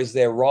everyone knows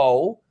their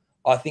role,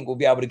 I think we'll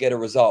be able to get a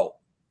result.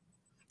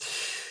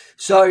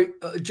 So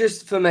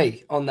just for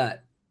me on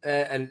that,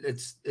 and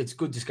it's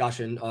good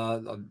discussion.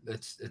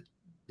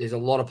 There's a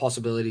lot of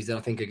possibilities that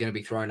I think are going to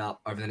be thrown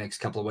up over the next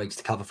couple of weeks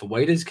to cover for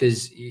Weeders,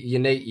 because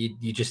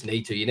you just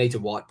need to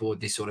whiteboard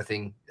this sort of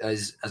thing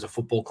as a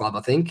football club.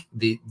 I think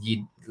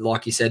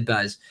like you said,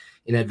 Baz,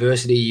 in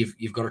adversity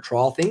you've got to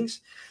trial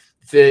things.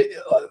 For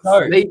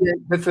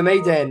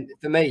me, Dan,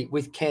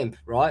 with Kemp,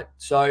 right?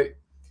 So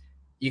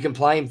you can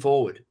play him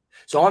forward.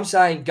 So I'm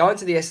saying go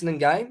into the Essendon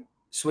game,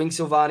 swing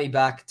Silvani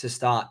back to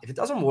start. If it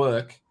doesn't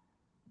work,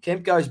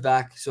 Kemp goes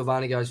back,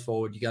 Silvani goes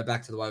forward. You go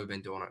back to the way we've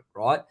been doing it,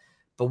 right?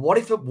 But what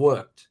if it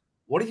worked?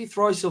 What if you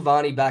throw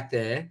Silvani back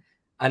there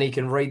and he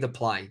can read the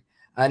play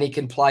and he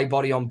can play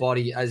body on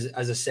body as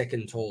a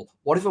second tall?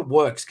 What if it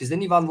works? Because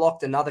then you've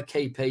unlocked another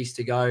key piece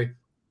to go,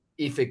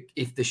 if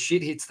the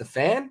shit hits the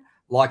fan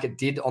like it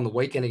did on the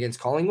weekend against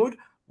Collingwood,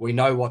 we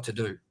know what to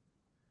do.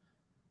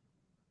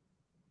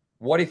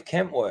 What if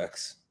Kemp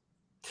works?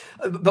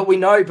 But we've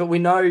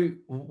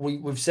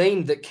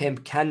seen that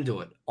Kemp can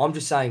do it. I'm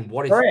just saying,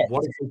 what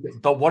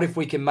if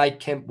we can make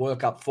Kemp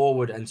work up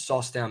forward and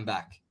Sauce down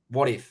back?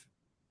 What if?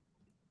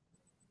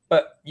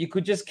 But you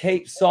could just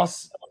keep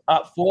Sauce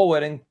up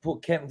forward and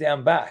put Kemp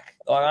down back.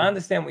 Like, I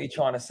understand what you're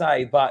trying to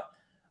say, but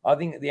I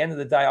think at the end of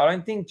the day, I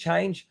don't think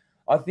change.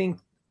 I think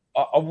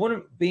I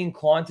wouldn't be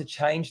inclined to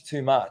change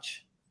too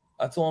much.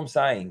 That's all I'm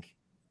saying.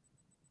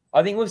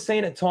 I think we've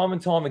seen it time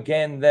and time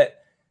again that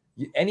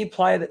any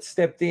player that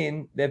stepped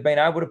in, they've been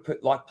able to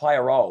play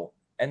a role,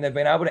 and they've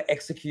been able to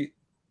execute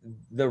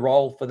the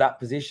role for that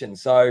position.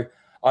 So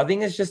I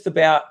think it's just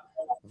about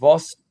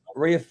Voss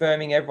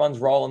reaffirming everyone's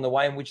role in the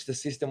way in which the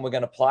system we're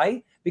going to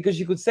play, because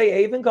you could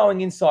see even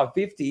going inside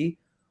 50,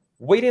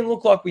 we didn't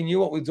look like we knew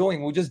what we were doing.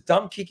 We were just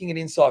dump kicking it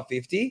inside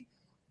 50.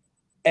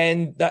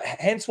 And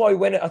hence why we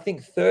went at, I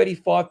think,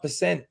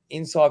 35%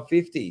 inside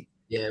 50.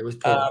 Yeah, it was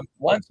poor.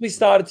 Once we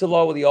started to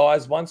lower the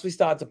eyes, once we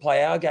started to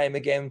play our game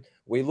again,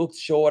 we looked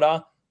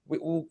shorter.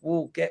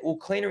 We'll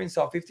cleaner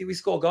inside 50. We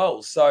score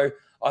goals. So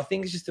I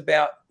think it's just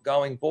about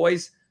going,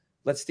 boys,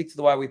 let's stick to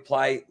the way we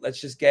play.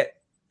 Let's just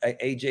get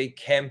e.g.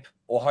 Kemp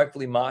or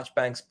hopefully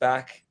Marchbanks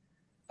back,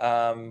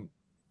 and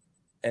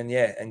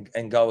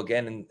go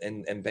again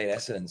and beat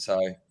Essendon. So,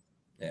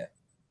 yeah.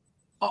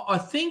 I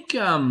think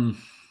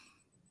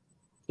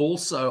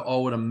also I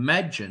would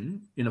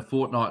imagine in a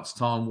fortnight's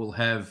time we'll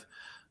have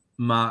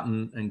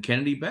Martin and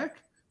Kennedy back.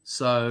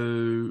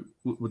 So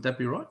would that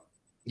be right?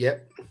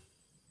 Yep.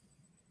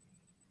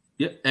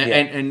 Yep.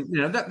 And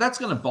that's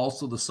going to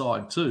bolster the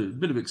side too. A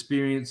bit of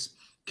experience.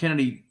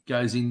 Kennedy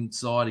goes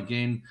inside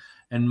again,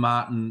 and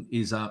Martin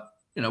is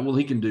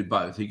he can do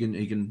both.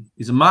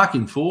 He's a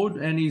marking forward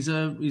and he's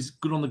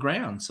good on the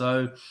ground.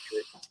 So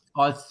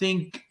I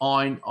think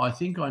I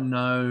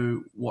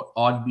know what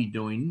I'd be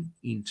doing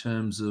in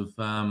terms of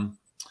I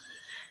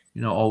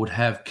would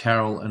have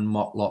Carroll and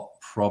Motlop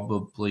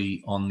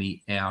probably on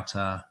the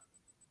outer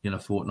in a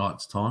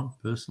fortnight's time,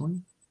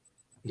 personally.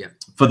 Yeah.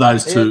 For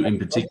those two in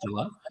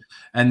particular.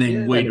 And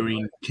then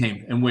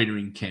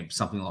Wiedering Kemp,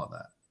 something like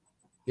that.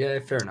 Yeah,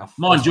 fair enough.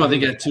 Mind you, I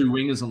think our two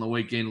wingers on the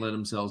weekend let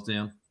themselves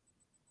down.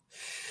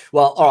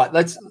 Well, all right.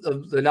 Let's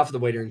enough of the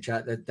Wiedering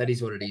chat. That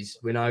is what it is.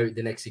 We know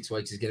the next 6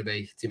 weeks is going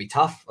to be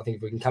tough. I think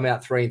if we can come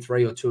out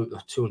 3-3 or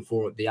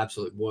 2-4 at the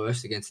absolute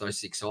worst against those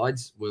 6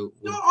 sides,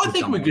 I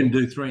think we can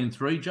do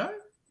 3-3, Joe.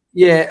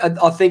 Yeah,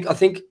 I think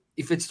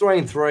if it's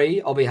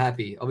 3-3, I'll be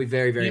happy. I'll be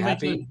very, very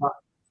happy. But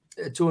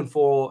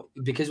 2-4,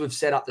 because we've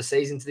set up the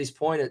season to this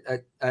point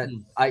at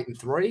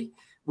 8-3,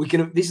 we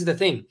can. This is the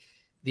thing.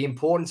 The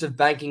importance of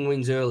banking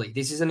wins early.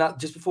 This is enough.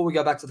 Just before we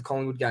go back to the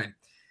Collingwood game,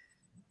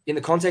 in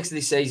the context of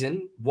this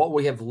season, what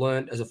we have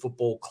learned as a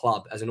football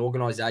club, as an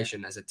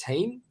organisation, as a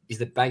team, is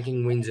that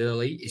banking wins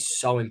early is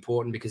so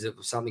important because it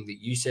was something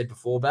that you said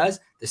before, Baz.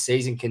 The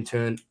season can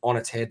turn on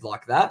its head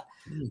like that.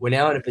 We're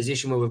now in a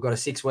position where we've got a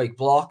 6-week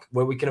block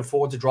where we can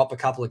afford to drop a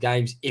couple of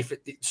games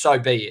so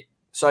be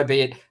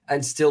it,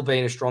 and still be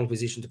in a strong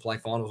position to play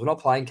finals. We're not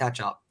playing catch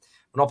up.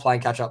 We're not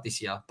playing catch up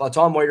this year. By the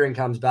time Wiedering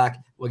comes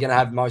back, we're going to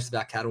have most of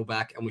our cattle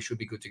back and we should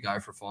be good to go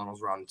for a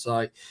finals run.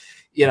 So,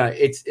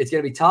 it's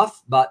going to be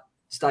tough, but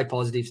stay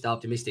positive, stay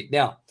optimistic.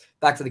 Now,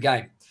 back to the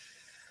game.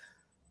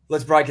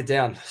 Let's break it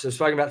down. So, we've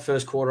spoken about the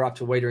first quarter up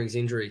to Wiedering's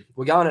injury.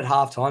 We're going at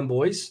halftime,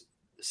 boys.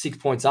 6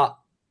 points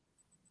up.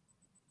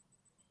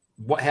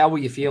 How were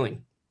you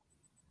feeling?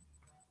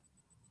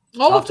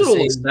 I looked at all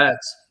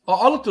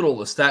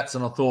the stats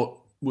and I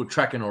thought we're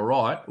tracking all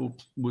right.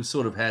 We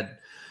sort of had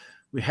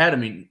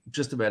them in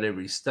just about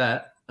every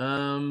stat.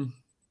 But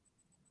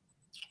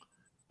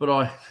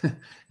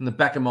in the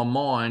back of my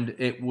mind,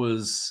 it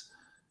was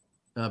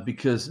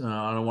because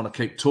I don't want to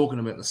keep talking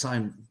about the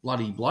same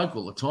bloody bloke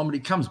all the time, but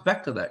he comes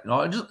back to that.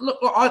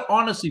 I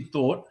honestly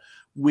thought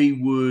we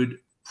would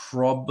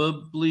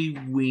probably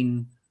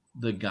win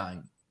the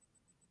game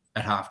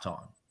at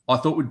halftime. I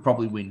thought we'd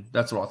probably win.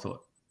 That's what I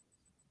thought.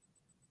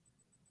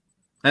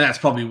 And that's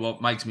probably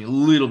what makes me a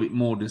little bit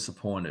more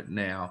disappointed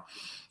now.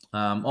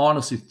 I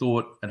honestly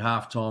thought at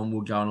halftime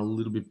we're going a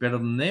little bit better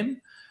than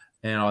them.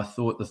 And I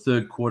thought the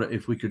third quarter,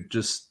 if we could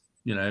just,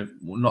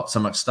 not so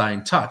much stay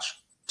in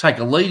touch, take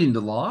a lead into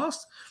the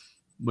last,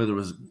 whether it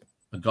was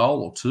a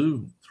goal or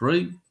 2,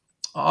 3,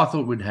 I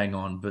thought we'd hang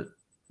on. But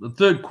the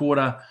third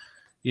quarter,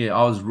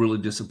 I was really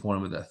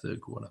disappointed with that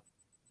third quarter.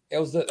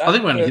 I think we're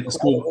going to hit the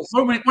score.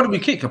 What did we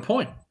kick? A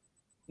point?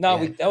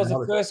 No, that was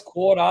the first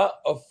quarter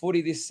of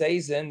footy this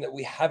season that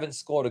we haven't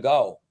scored a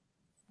goal.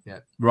 Yeah.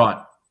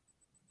 Right.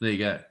 There you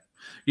go.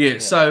 Yeah.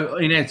 So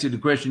in answer to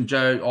the question,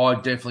 Joe, I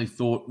definitely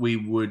thought we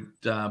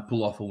would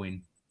pull off a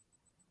win.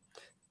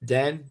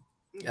 Dan,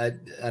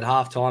 at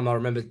halftime, I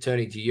remember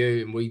turning to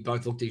you and we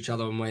both looked at each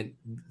other and went,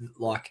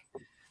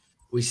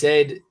 we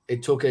said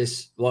it took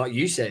us, like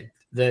you said,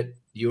 that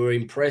you were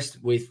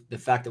impressed with the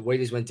fact that we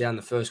just went down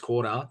the first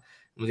quarter.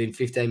 Within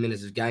 15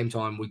 minutes of game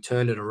time, we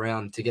turned it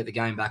around to get the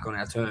game back on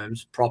our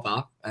terms,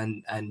 proper,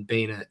 and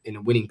be in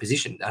a winning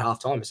position at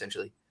halftime,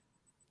 essentially.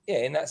 Yeah,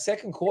 in that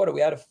second quarter,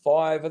 we had a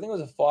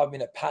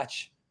 5-minute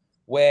patch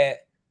where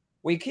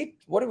we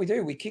kicked. What did we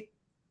do? We kicked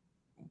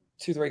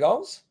 2-3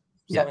 goals,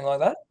 something like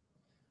that.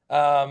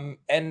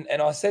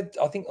 And I said,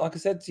 I think, like I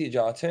said to you,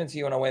 Joe, I turned to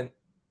you and I went,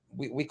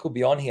 we could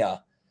be on here,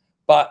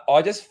 but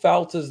I just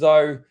felt as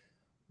though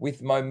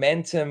with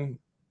momentum,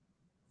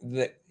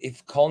 that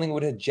if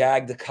Collingwood had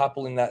jagged a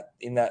couple in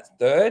that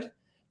third,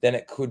 then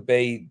it could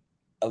be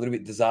a little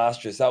bit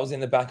disastrous. That was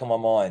in the back of my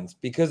mind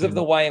because of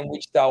the way in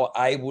which they were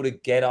able to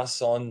get us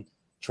on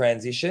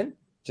transition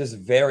just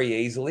very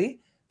easily.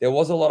 There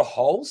was a lot of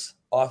holes,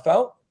 I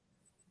felt.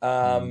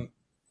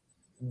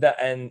 That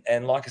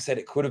and like I said,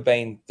 it could have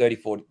been 30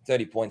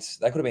 points.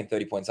 They could have been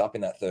 30 points up in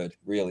that third,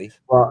 really.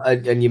 Well,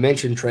 and you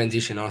mentioned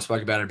transition. I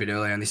spoke about it a bit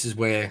earlier, and this is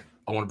where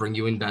I want to bring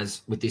you in,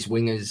 Baz, with this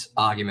wingers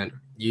argument.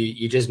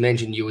 You just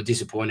mentioned you were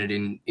disappointed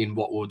in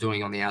what we were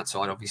doing on the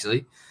outside,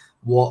 obviously.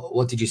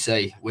 What did you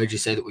see? Where did you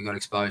see that we got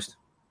exposed?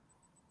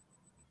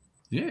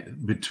 Yeah,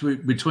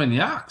 between the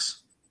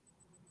arcs.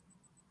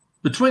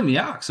 Between the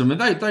arcs. I mean,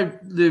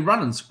 they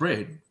run and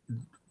spread.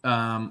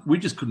 We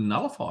just couldn't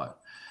nullify it.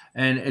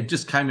 And it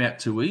just came out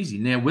too easy.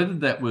 Now, whether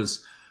that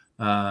was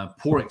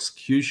poor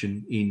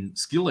execution in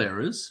skill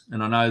errors.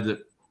 And I know that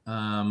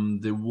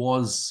there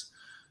was,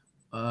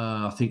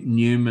 I think,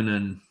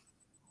 Newman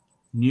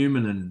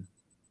and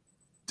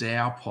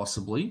Dow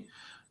possibly.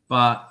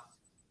 But,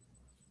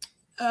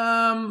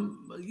 I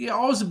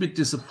was a bit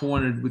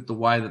disappointed with the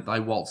way that they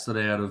waltzed it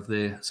out of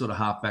their sort of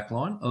half-back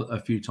line a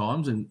few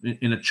times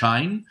in a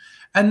chain.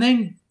 And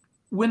then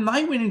when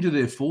they went into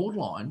their forward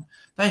line,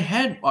 they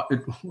had –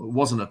 it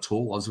wasn't at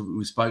all, as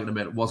we've spoken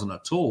about, it wasn't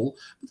at all,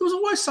 but there was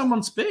always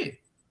someone spare.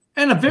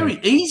 And a very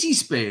easy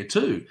spare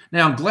too.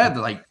 Now, I'm glad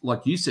that they,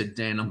 like you said,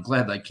 Dan, I'm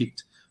glad they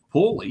kicked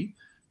poorly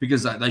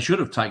because they should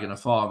have taken a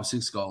 5 or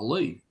 6 goal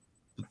lead.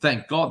 But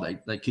thank God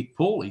they kicked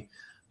poorly.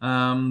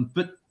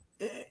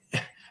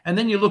 And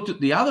then you looked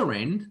at the other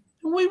end,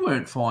 and we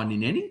weren't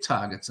finding any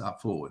targets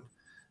up forward.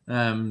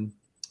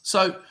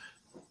 So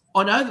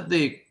I know that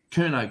they're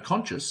Curnow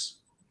conscious,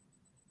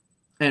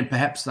 and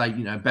perhaps they,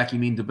 back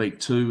him in to beat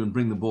 2 and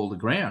bring the ball to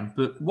ground.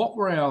 But what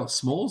were our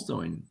smalls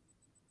doing?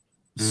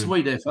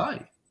 Sweet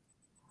FA.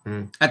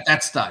 At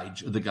that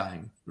stage of the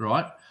game,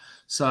 right?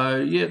 So,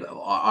 yeah,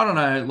 I don't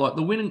know. Like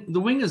the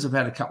wingers have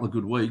had a couple of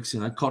good weeks.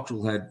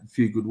 Cottrell had a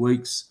few good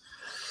weeks.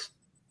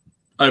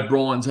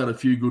 O'Brien's had a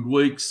few good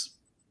weeks.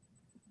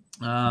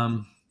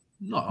 O'Brien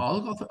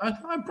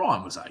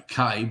was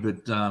okay,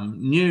 but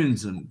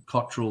Nunes and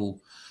Cottrell,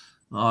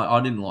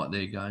 I didn't like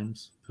their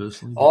games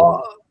personally. I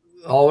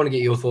want to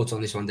get your thoughts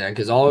on this one, Dan,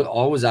 because I'm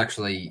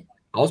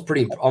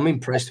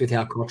impressed with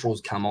how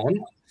Cottrell's come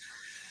on.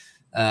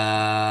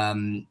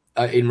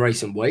 In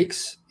recent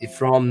weeks,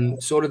 from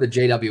sort of the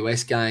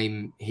GWS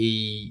game,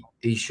 he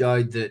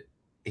showed that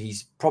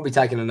he's probably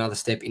taken another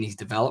step in his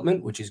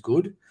development, which is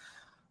good.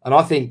 And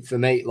I think for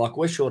me, like,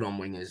 we're short on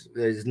wingers.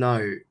 There's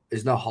no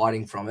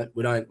hiding from it.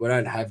 We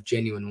don't have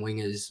genuine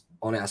wingers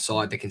on our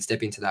side that can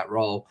step into that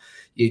role.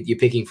 You're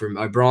picking from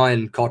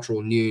O'Brien,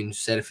 Cottrell, Nunes,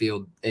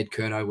 Setterfield, Ed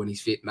Curnow when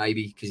he's fit,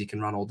 maybe because he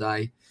can run all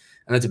day,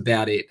 and that's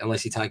about it.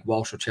 Unless you take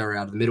Walsh or Cherry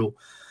out of the middle.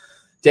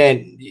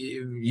 Dan,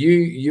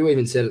 you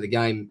even said at the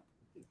game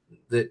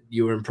that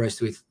you were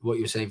impressed with what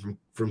you were seeing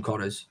from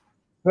Cotters.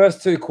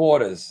 First two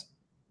quarters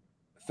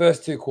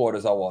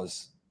I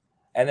was.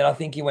 And then I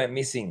think he went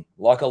missing,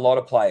 like a lot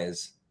of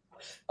players,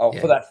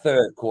 for that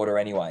third quarter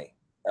anyway.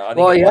 He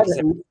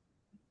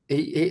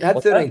had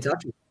 13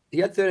 touches. He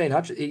had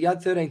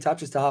 13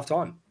 touches to half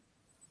time.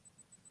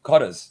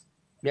 Cotters.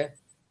 Yeah.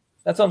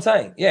 That's what I'm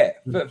saying. Yeah.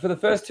 For the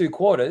first 2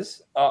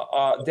 quarters,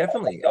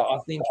 definitely. I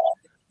think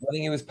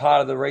it was part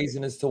of the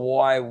reason as to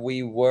why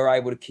we were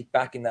able to kick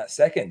back in that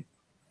second.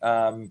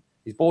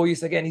 His ball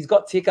use, again, he's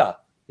got ticker.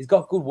 He's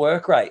got good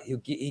work rate.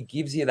 He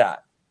gives you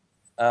that,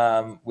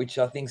 which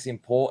I think is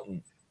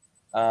important.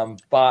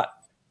 But,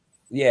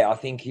 yeah, I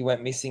think he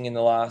went missing in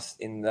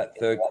that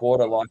third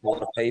quarter like a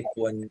lot of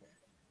people. And,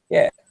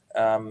 yeah,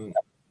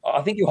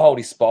 I think he'll hold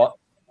his spot.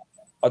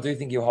 I do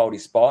think he'll hold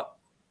his spot.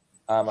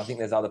 I think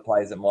there's other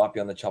players that might be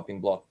on the chopping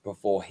block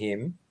before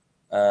him.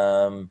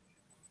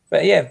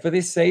 But, yeah, for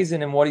this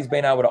season and what he's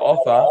been able to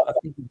offer, I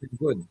think he's been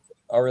good.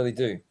 I really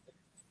do.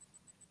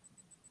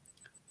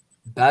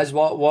 Bazz,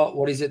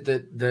 what is it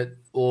that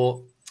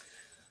or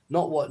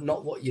not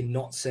what you're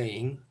not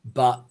seeing,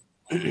 but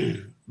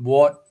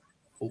what?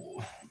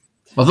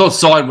 I thought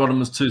Sidebottom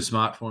was too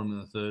smart for him in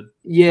the third.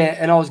 Yeah,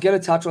 and I was going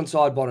to touch on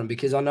Sidebottom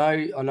because I know,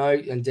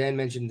 and Dan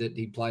mentioned that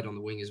he played on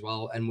the wing as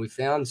well, and we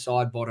found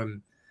Sidebottom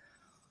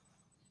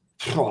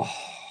how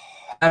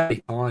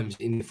many times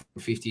in the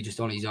 50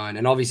 just on his own,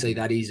 and obviously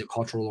that is a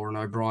Cottrell or an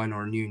O'Brien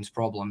or a Nunes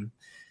problem.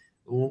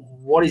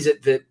 What is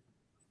it that?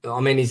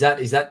 I mean, is that?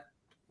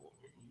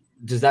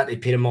 Does that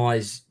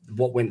epitomise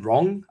what went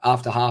wrong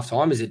after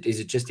halftime? Is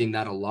it just in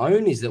that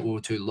alone? Is that we were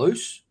too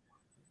loose?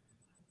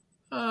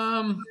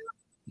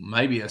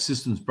 Maybe our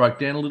systems broke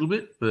down a little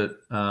bit, but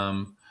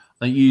I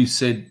think you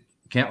said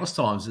countless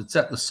times it's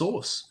at the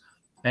source.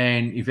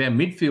 And if our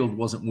midfield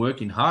wasn't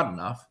working hard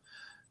enough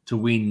to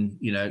win,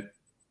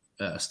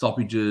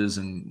 stoppages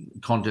and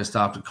contest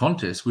after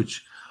contest,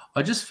 which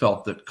I just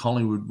felt that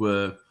Collingwood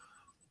were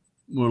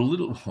a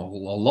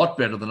lot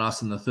better than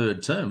us in the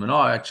third term. And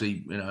I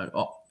actually,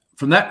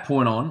 from that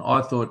point on,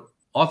 I thought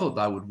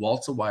they would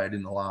waltz away it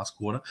in the last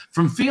quarter.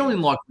 From feeling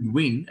like we'd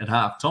win at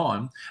half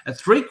time, at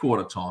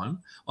 3/4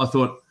 time, I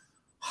thought,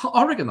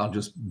 I reckon they'll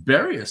just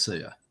bury us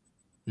here.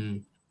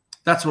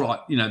 That's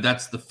what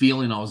that's the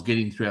feeling I was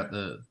getting throughout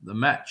the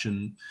match.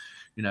 And,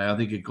 I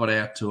think it got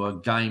out to a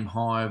game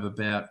high of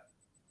about,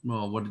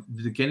 what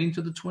did it get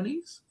into the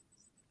 20s?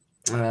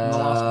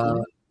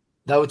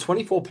 They were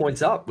 24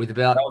 points up with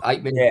about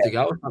 8 minutes to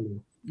go.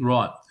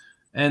 Right.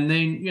 And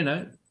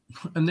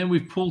then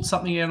we've pulled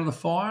something out of the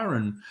fire,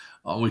 and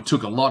we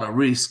took a lot of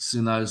risks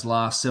in those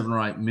last 7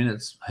 or 8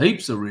 minutes,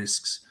 heaps of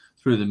risks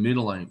through the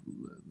middle, and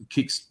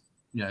kicks,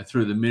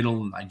 through the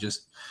middle, and they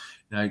just,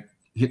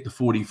 hit the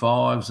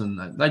 45s,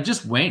 and they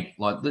just went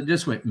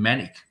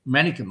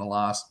manic in the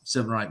last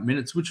 7 or 8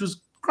 minutes, which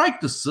was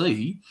great to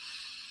see.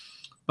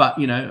 But,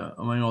 I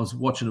was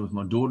watching it with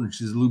my daughter, and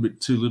she's a little bit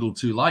too little,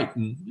 too late,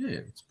 and yeah,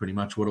 it's pretty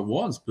much what it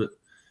was. But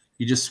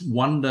you just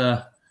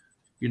wonder,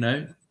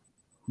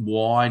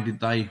 why did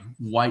they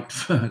wait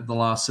for the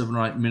last 7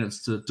 or 8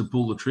 minutes to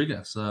pull the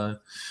trigger? So,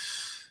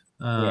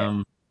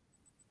 I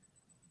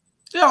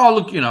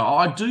look,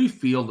 I do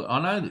feel that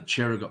I know that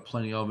Chera got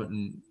plenty of it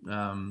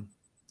and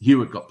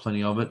Hewitt got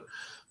plenty of it.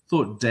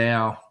 Thought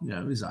Dow,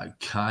 was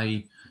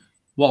okay.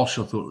 Walsh,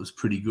 I thought was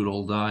pretty good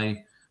all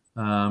day.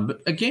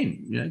 But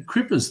again,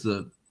 Cripper's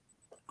the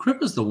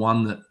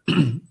one that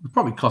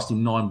probably cost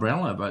him 9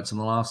 Brownlow votes in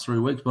the last 3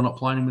 weeks by not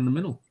playing him in the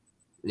middle.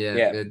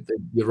 Yeah.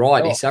 You're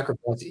right. He's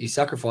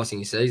sacrificing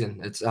his season.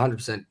 It's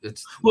 100%.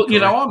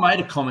 I made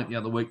a comment the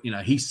other week.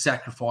 He's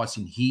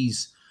sacrificing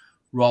his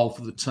role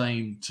for the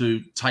team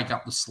to take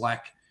up the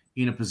slack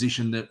in a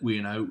position that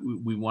we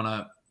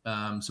want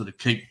to sort of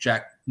keep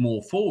Jack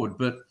more forward.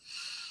 But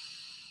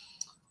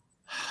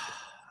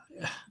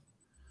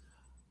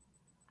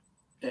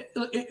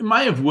it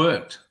may have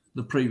worked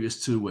the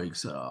previous 2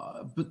 weeks,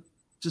 but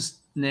just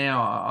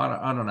now,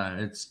 I don't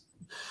know.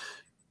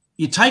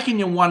 You're taking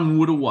your one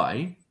wood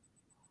away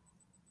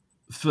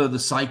for the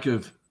sake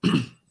of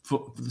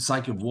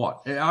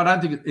what? I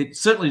don't think it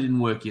certainly didn't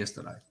work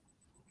yesterday.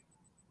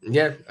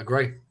 Yeah,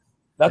 agree.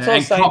 That's what I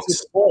was saying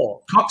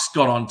before. Cox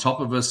got on top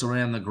of us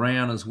around the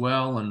ground as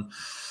well, and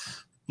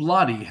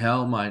bloody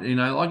hell, mate.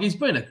 He's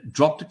been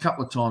dropped a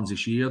couple of times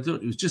this year. I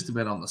thought he was just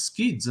about on the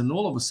skids, and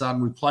all of a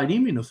sudden we played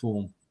him in a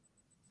form.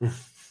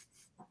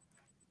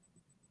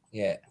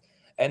 Yeah.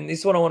 And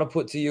this one I want to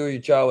put to you,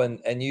 Joe,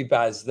 and you,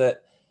 Bazz,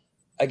 that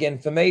again,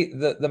 for me,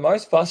 the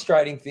most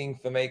frustrating thing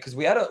for me, because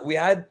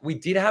we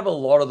did have a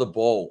lot of the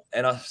ball,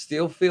 and I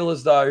still feel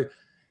as though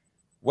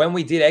when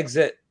we did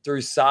exit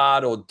through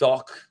Sard or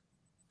Doc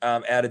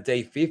out of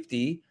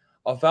D50,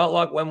 I felt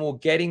like when we're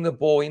getting the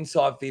ball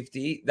inside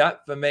 50,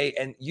 that for me,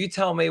 and you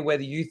tell me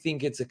whether you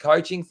think it's a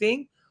coaching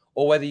thing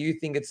or whether you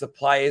think it's the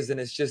players and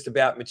it's just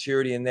about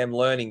maturity and them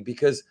learning.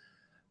 Because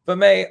for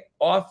me,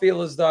 I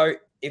feel as though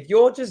if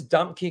you're just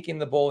dump kicking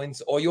the ball in,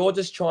 or you're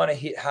just trying to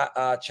hit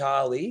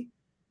Charlie,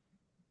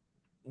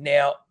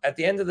 now at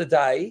the end of the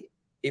day,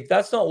 if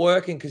that's not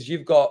working because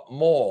you've got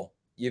Moore,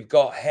 you've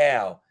got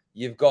Howe,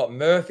 you've got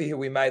Murphy, who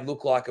we made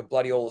look like a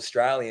bloody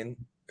All-Australian,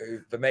 who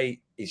for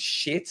me is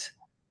shit.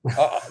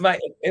 Mate,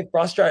 it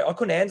frustrated. I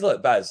couldn't handle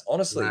it, Bazz,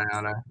 honestly. No,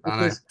 I know.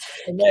 Because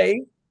for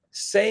me,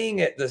 seeing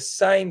it the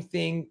same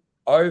thing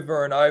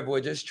over and over, we're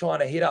just trying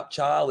to hit up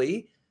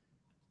Charlie.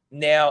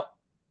 Now,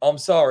 I'm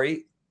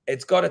sorry,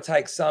 it's got to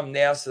take some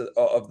nous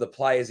of the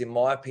players, in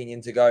my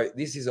opinion, to go,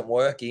 this isn't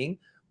working.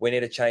 We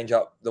need to change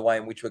up the way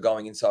in which we're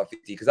going inside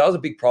 50, because that was a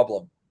big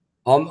problem.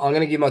 I'm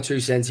going to give my 2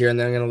 cents here, and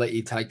then I'm going to let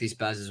you take this,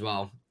 Bazz, as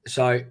well.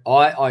 So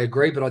I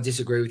agree, but I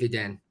disagree with you,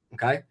 Dan.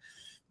 Okay,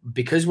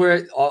 because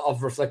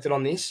I've reflected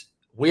on this.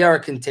 We are a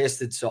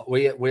contested side.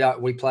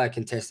 We play a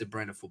contested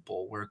brand of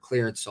football. We're a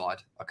clearance side.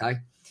 Okay,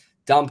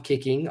 dump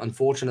kicking,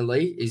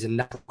 unfortunately, is a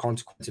natural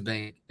consequence of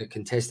being a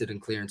contested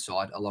and clearance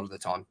side a lot of the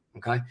time.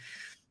 Okay,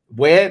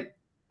 where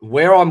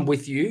I'm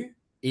with you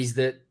is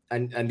that,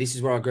 and this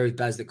is where I agree with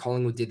Bazz, that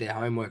Collingwood did their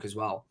homework as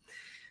well.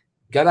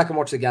 Go back and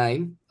watch the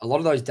game. A lot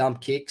of those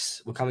dump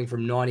kicks were coming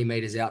from 90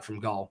 meters out from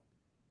goal.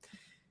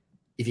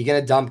 If you're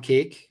going to dump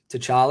kick to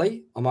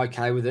Charlie, I'm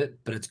okay with it,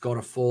 but it's got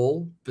to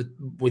fall but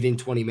within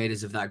 20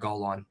 meters of that goal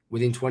line.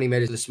 Within 20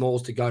 meters of the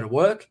smalls to go to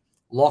work,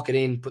 lock it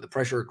in, put the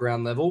pressure at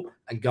ground level,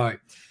 and go.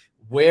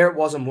 Where it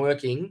wasn't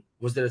working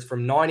was that it's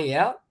from 90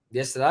 out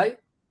yesterday.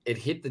 It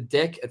hit the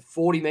deck at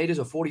 40 meters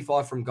or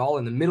 45 from goal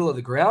in the middle of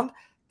the ground.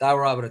 They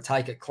were able to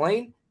take it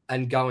clean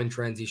and go in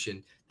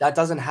transition. That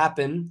doesn't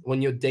happen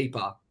when you're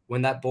deeper,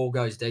 when that ball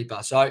goes deeper.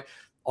 So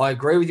I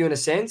agree with you in a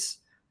sense,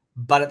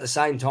 but at the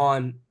same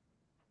time,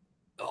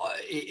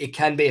 it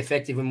can be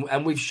effective.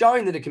 And we've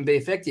shown that it can be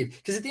effective,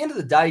 because at the end of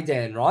the day,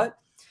 Dan, right,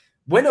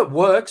 when it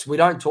works, we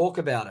don't talk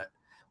about it.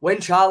 When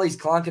Charlie's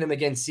clunking him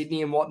against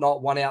Sydney and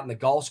whatnot, one out in the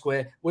goal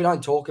square, we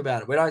don't talk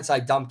about it. We don't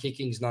say dump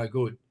kicking's no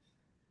good.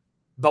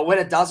 But when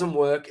it doesn't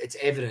work, it's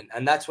evident.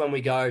 And that's when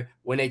we go,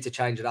 we need to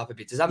change it up a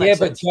bit. Does that make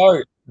sense? Yeah, but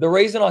Joe, the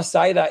reason I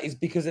say that is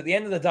because at the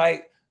end of the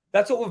day,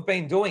 that's what we've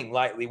been doing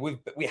lately. We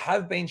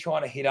have been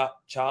trying to hit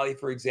up Charlie,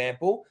 for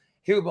example.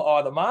 He would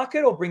either mark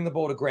it or bring the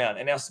ball to ground,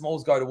 and our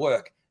smalls go to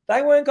work.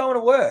 They weren't going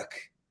to work.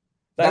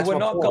 They were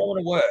not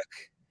going to work.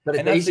 But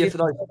it's easier for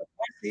those.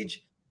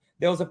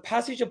 There was a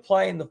passage of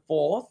play in the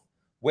fourth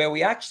where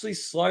we actually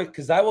slowed,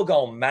 because they were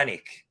going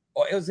manic.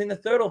 Or it was in the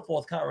third or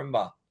fourth, can't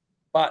remember.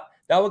 But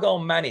they were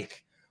going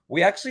manic.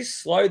 We actually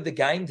slowed the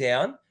game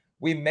down.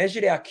 We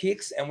measured our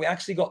kicks, and we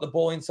actually got the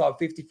ball inside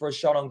 50 for a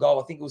shot on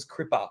goal. I think it was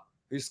Cripper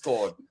who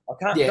scored.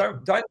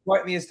 Don't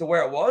quote me as to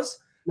where it was,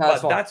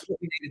 but that's what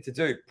we needed to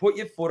do. Put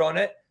your foot on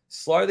it,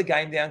 slow the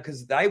game down,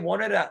 because they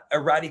wanted a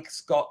erratic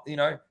Scott.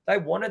 They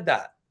wanted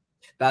that.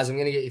 Baz, I'm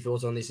going to get your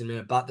thoughts on this in a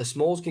minute, but the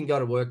smalls can go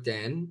to work,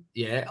 Dan,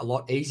 a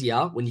lot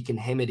easier when you can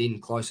hem it in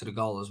closer to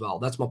goal as well.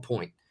 That's my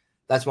point.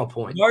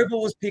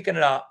 Noble was picking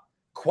it up.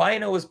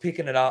 Quainer was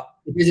picking it up.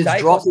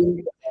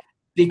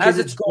 Because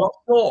it's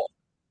dropping.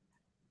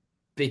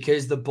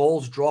 Because the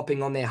ball's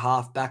dropping on their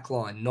half back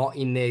line, not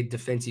in their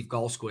defensive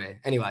goal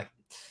square. Anyway.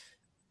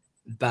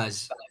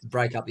 Baz,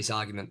 break up this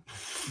argument.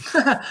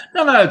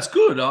 No, it's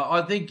good.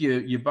 I think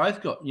you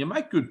both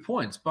make good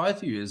points, both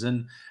of you.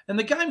 And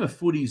the game of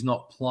footy is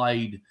not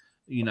played,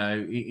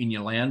 in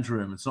your lounge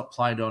room. It's not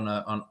played on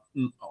a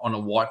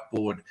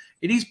whiteboard.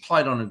 It is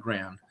played on a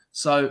ground.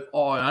 So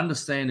I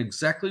understand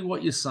exactly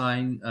what you're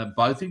saying,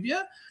 both of you.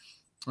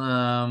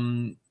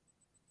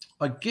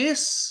 I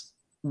guess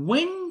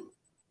when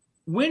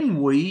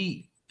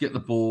we get the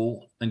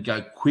ball and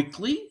go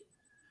quickly,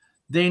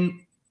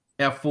 then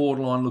our forward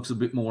line looks a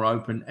bit more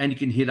open, and you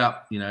can hit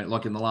up,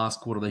 like in the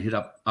last quarter, they hit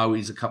up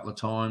Owies a couple of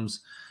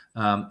times,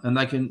 and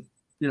they can,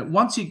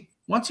 once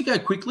you go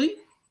quickly,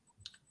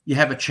 you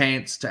have a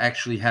chance to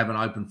actually have an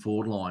open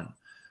forward line.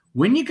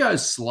 When you go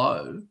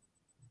slow,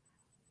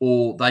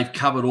 or they've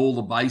covered all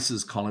the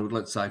bases, Collingwood,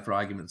 let's say for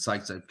argument's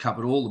sake, they've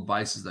covered all the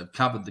bases, they've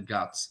covered the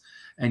guts,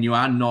 and you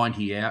are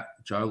 90 out,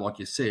 Joe, like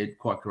you said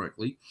quite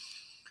correctly,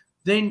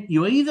 then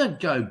you either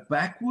go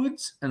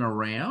backwards and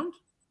around,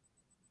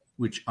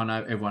 which I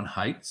know everyone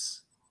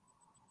hates,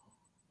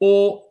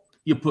 or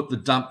you put the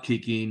dump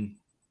kick in,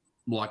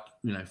 like,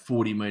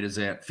 40 metres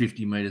out,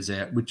 50 metres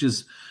out, which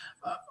is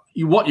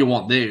what you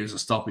want there is a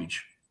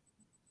stoppage,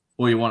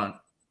 or you want to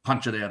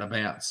punch it out of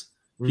bounds.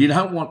 You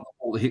don't want the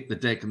ball to hit the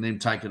deck and then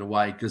take it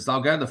away, because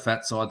they'll go the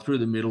fat side through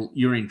the middle.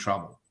 You're in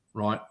trouble,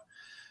 right?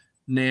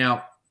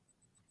 Now,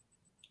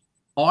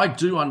 I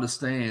do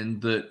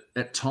understand that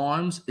at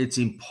times it's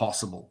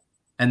impossible,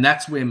 and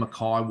that's where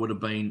Mackay would have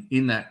been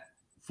in that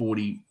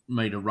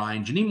 40-metre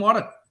range, and he might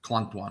have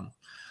clunked one,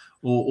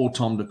 or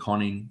Tom de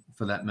Koning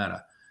for that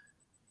matter.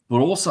 But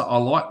also, I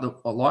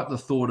like the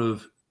thought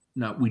of,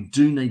 we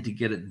do need to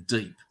get it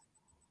deep.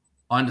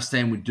 I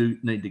understand we do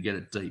need to get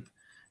it deep.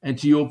 And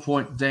to your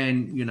point,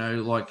 Dan,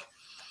 like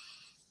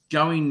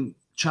going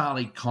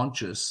Charlie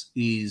conscious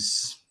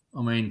is,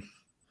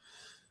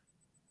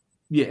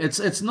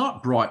 it's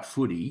not bright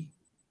footy,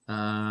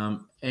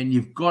 and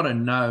you've got to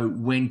know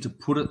when to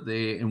put it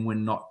there and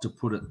when not to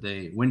put it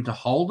there, when to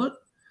hold it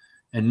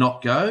and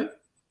not go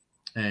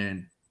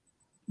and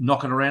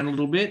knock it around a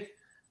little bit.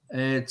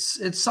 It's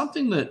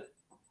something that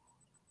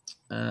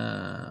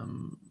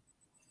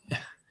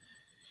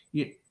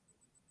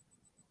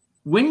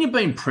when you've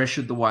been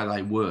pressured the way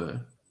they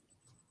were,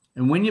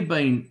 and when you've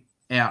been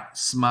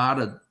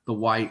outsmarted the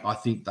way I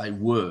think they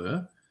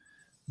were,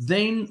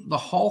 then the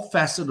whole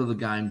facet of the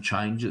game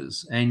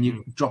changes, and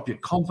you drop your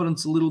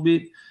confidence a little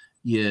bit,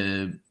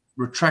 you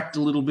retract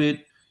a little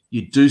bit,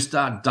 you do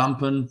start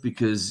dumping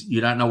because you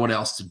don't know what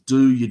else to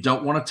do. You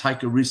don't want to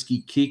take a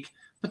risky kick.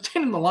 But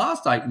then in the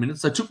last 8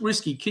 minutes, they took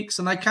risky kicks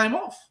and they came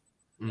off.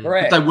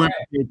 Correct. But they weren't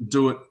prepared to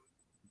do it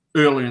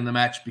early in the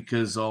match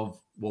because of,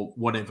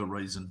 whatever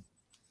reason.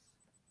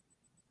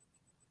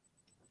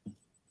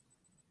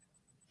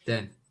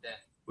 Dan,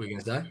 what are you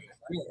going to say?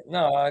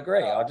 No, I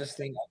agree. I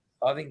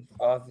think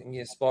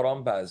you're spot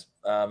on, Baz.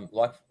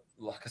 Like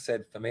I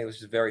said, for me, it was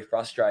just very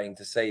frustrating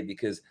to see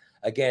because,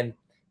 again,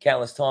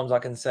 countless times I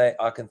can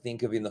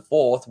think of in the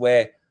fourth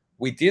where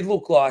we did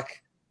look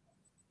like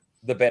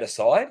the better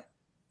side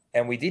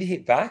and we did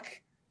hit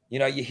back.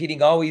 You're hitting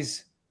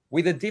Owies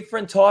with a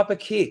different type of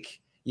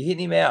kick. You're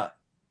hitting him out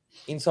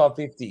inside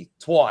 50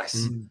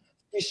 twice.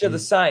 Fisher the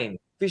same.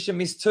 Fisher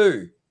missed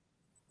 2.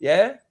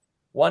 Yeah?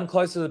 One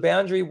close to the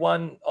boundary,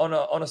 one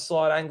on a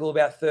side angle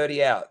about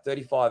 30 out,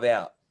 35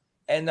 out.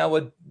 And they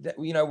were,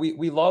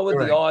 we lowered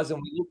the eyes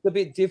and we looked a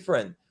bit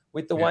different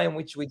with the way in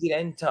which we did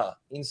enter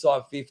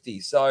inside 50.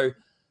 So,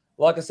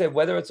 like I said,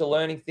 whether it's a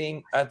learning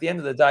thing, at the end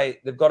of the day,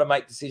 they've got to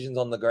make decisions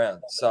on the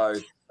ground. So,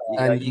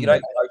 you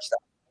don't coach that.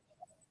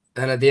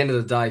 And at the end of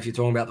the day, if you're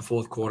talking about the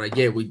fourth quarter,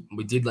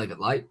 we did leave it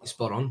late.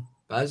 Spot on,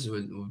 Baz.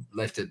 We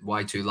left it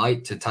way too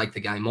late to take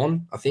the game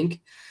on, I think.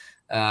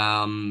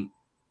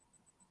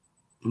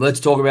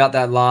 Let's talk about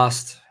that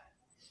last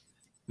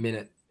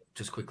minute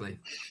just quickly.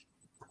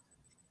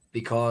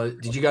 Because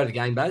did you go to the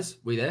game, Baz?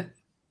 Were you there?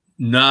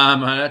 No,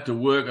 mate, I had to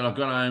work and I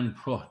got home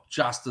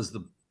just as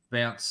the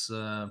bounce.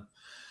 Just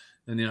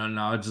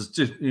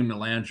in the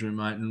lounge room,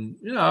 mate. And,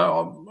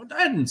 I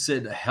hadn't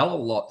said a hell of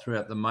a lot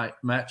throughout the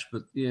match,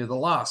 but, the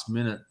last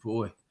minute,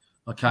 boy,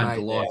 I came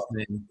to life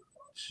then.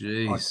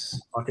 Jeez.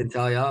 I can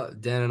tell you,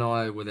 Dan and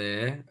I were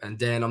there. And,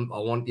 Dan, I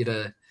want you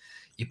to –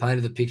 you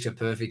painted the picture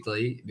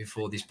perfectly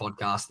before this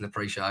podcast and the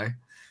pre-show.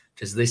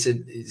 Just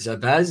listen. So,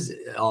 Baz,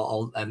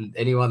 and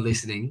anyone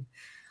listening,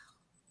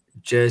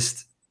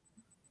 just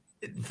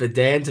for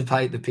Dan to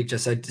paint the picture.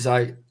 So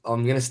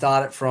I'm going to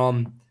start it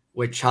from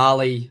where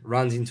Charlie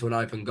runs into an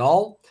open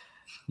goal.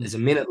 There's a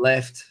minute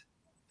left,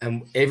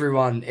 and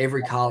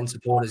every Carlton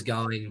supporter is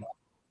going,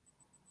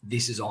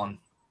 this is on.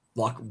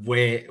 Like,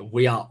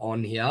 we are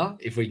on here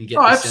if we can get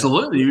this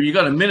absolutely. You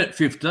got a minute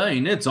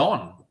 15. It's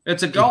on.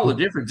 It's a goal of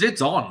difference.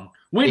 It's on.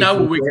 We know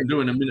what we can do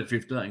in a minute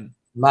 15.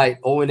 Mate,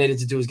 all we needed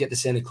to do was get the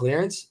centre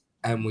clearance,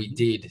 and we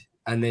did.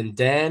 And then,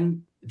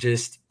 Dan, I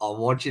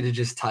want you to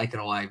just take it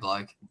away,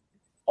 bloke.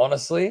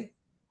 Honestly,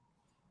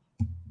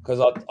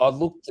 because I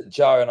looked at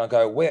Joe and I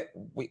go,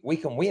 we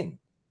can win.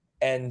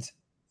 And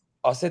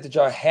I said to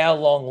Joe, how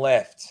long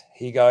left?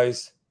 He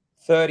goes,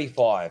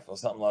 35 or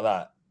something like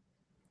that.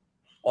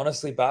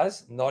 honestly,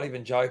 Bazz, not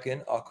even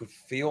joking, I could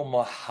feel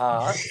my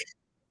heart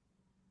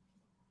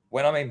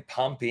when I mean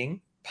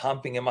pumping,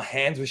 and my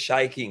hands were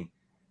shaking.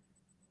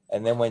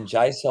 And then when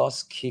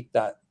Jesus kicked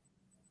that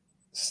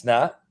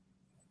snap,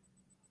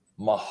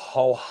 my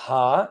whole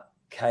heart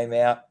came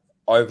out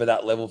over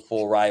that level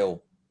 4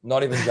 rail.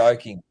 Not even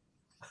joking.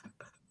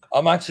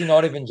 I'm actually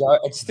not even joking.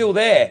 It's still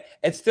there.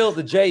 It's still at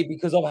the G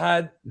because I've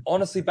had,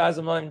 honestly, Baz,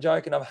 I'm not even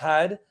joking. I've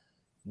had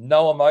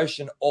no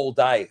emotion all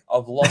day.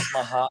 I've lost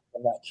my heart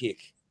from that kick.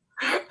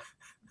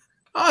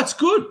 Oh, it's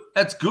good.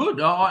 That's good.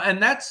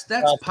 And that's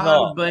No,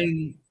 part of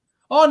being.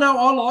 Oh, no,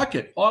 I like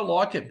it. I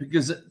like it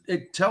because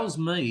it tells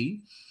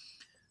me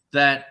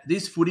that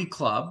this footy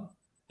club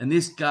and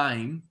this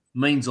game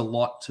means a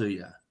lot to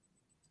you.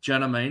 Do you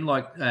know what I mean?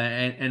 Like,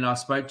 and I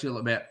spoke to you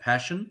about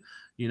passion.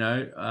 You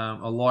know,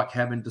 I like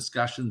having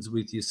discussions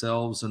with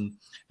yourselves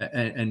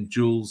and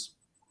Jules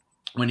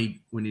when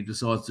he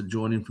decides to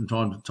join in from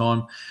time to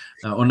time.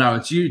 Or no,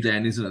 it's you,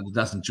 Dan, isn't it? That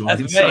doesn't join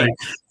in.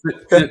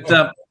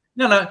 So,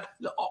 no,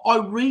 I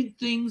read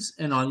things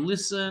and I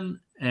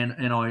listen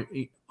and I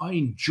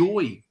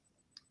enjoy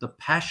the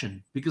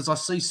passion because I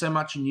see so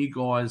much in you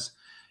guys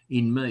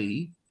in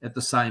me at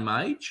the same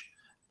age.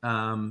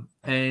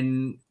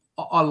 And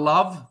I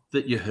love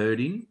that you're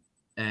hurting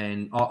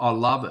and I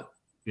love it,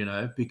 you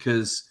know,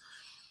 because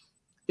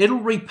it'll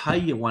repay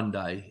you one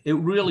day. It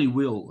really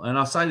will. And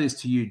I say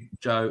this to you,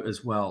 Joe,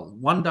 as well.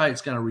 One day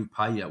it's going to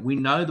repay you. We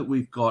know that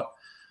we've got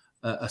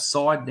a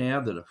side now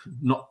that are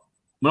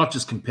not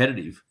just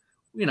competitive.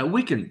 You know,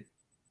 we can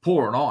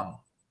pour it on.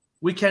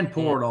 We can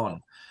pour it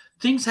on.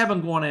 Things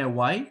haven't gone our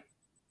way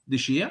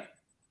this year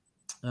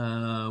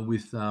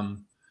with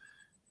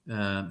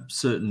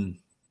certain,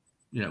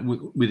 you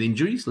know, with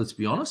injuries, let's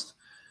be honest.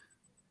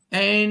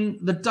 And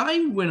the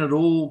day when it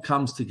all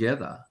comes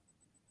together,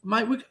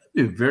 mate, we're going to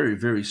be a very,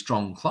 very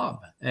strong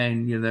club.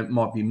 And, you know, there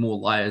might be more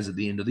layers at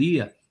the end of the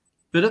year.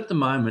 But at the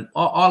moment,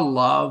 I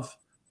love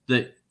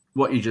that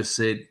what you just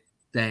said,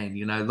 Dan.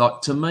 You know,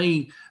 like to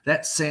me,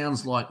 that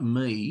sounds like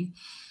me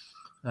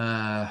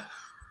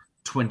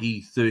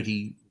 20,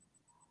 30,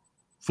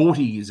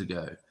 40 years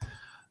ago.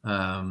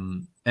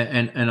 And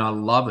I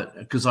love it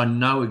because I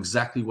know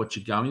exactly what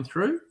you're going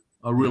through.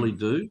 I really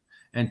do.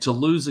 And to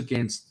lose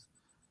against,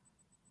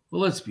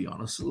 well, let's be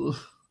honest,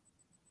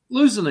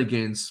 losing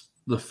against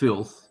the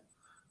filth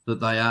that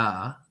they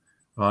are,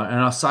 right? And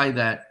I say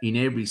that in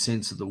every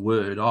sense of the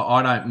word.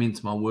 I don't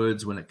mince my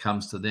words when it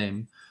comes to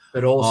them.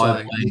 But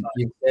also,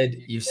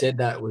 you've said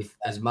that with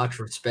as much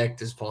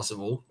respect as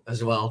possible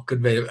as well.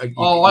 Could be.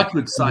 I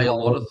could say a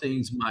lot of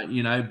things, mate.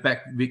 You know,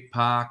 back Vic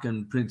Park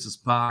and Princess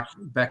Park,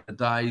 back the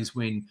days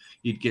when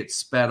you'd get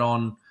spat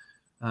on.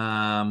 We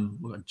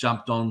got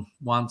jumped on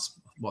once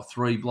by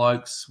 3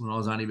 blokes when I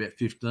was only about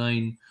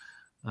 15.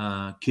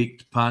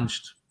 Kicked,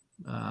 punched,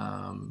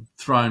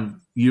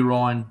 thrown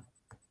urine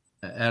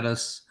at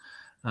us.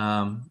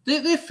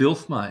 They're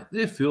filth, mate.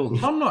 They're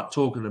filth. I'm not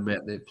talking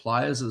about their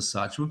players as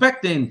such. But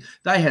back then,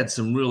 they had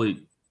some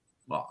really,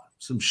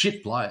 some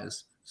shit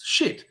players.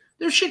 Shit.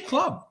 They're a shit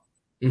club.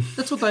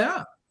 That's what they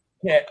are.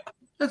 Yeah.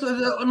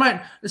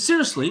 Mate,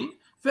 seriously,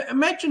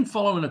 imagine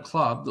following a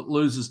club that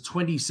loses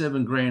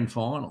 27 grand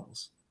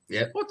finals.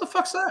 Yeah. What the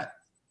fuck's that?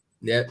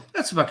 Yeah.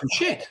 That's fucking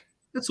shit.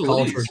 That's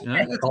all it is. You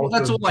know?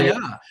 That's all they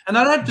are. And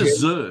they don't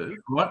deserve,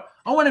 right?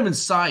 I won't even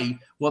say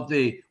what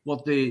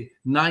their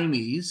name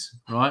is,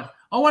 right?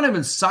 I won't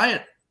even say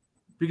it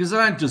because they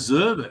don't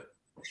deserve it,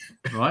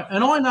 right?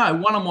 And I know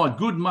one of my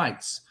good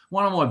mates,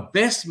 one of my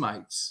best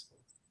mates,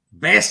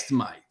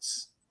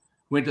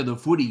 went to the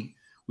footy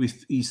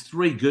with his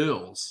 3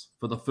 girls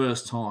for the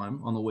first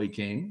time on the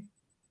weekend.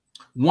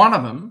 One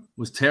of them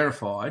was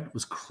terrified,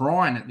 was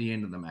crying at the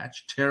end of the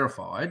match,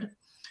 terrified.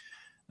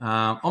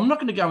 I'm not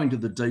going to go into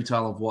the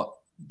detail of what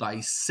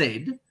they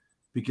said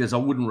because I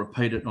wouldn't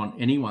repeat it on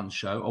anyone's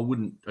show.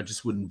 I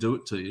just wouldn't do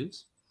it to you.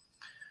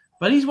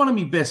 But he's one of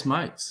my best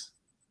mates,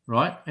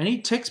 right? And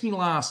he texted me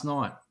last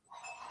night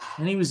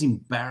and he was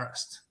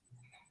embarrassed.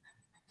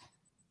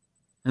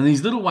 And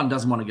his little one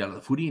doesn't want to go to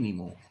the footy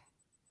anymore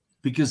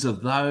because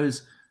of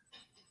those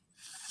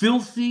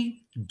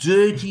filthy,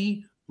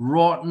 dirty,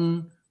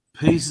 rotten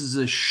pieces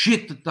of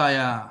shit that they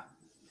are.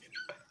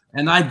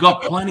 And they've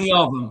got plenty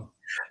of them.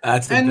 Their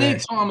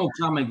time will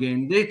come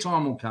again. Their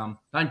time will come.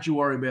 Don't you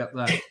worry about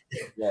that.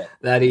 Yeah.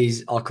 That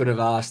is, I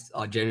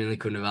genuinely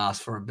couldn't have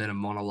asked for a better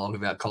monologue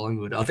about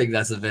Collingwood. I think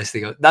that's the best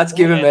thing. That's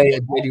given me a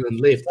genuine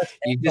lift.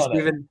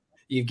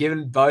 You've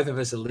given both of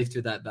us a lift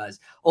with that, Baz.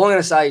 All I'm going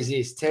to say is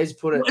this. Tez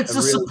put it. It's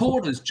the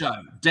supporters,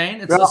 Joe.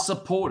 Dan, it's the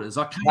supporters.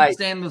 I can't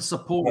stand the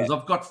supporters. Yeah.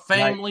 I've got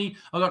family.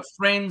 I've got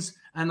friends,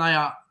 and they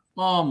are,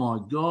 oh, my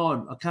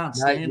God, I can't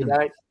stand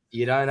them.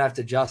 You don't have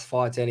to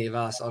justify to any of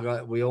us.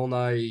 We all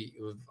know.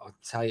 I'll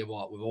tell you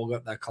what. We've all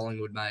got that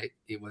Collingwood mate,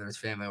 whether it's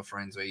family or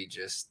friends. Where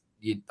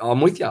I'm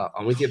with you.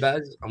 I'm with you,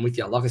 Baz. I'm with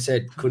you. Like I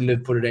said, couldn't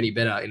have put it any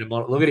better.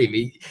 Look at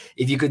him.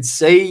 If you could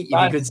see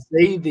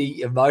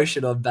the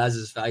emotion on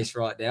Baz's face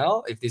right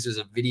now, if this was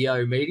a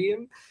video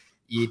medium,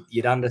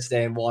 you'd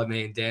understand why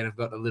me and Dan have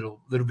got a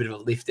little bit of a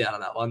lift out of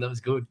that one. That was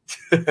good.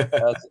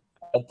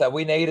 That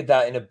we needed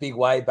that in a big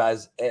way,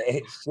 Bazz.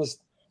 It's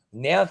just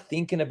now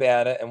thinking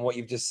about it and what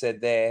you've just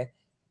said there.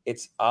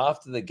 It's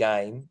after the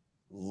game,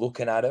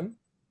 looking at him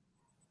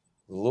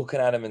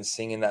and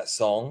singing that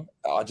song.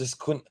 I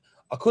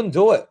couldn't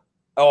do it.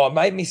 Oh, it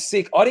made me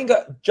sick. I didn't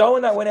go. Joe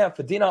and I went out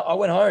for dinner. I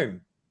went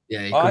home.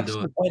 Yeah, he I couldn't do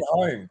actually it. went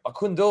home. I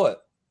couldn't do it.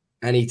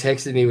 And he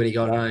texted me when he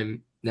got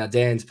home. Now,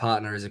 Dan's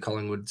partner is a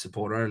Collingwood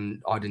supporter,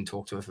 and I didn't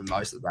talk to her for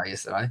most of the day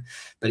yesterday.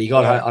 But he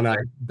got home. I know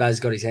Bazz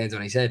got his hands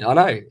on his head. I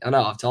know.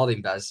 I've told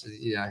him, Bazz.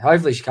 You know,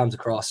 hopefully she comes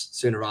across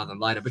sooner rather than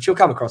later, but she'll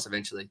come across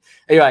eventually.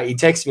 Anyway, he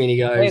texts me and he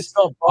goes, It's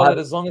not bothered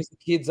as long as the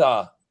kids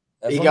are.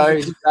 He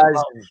goes,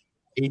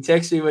 he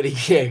texts me when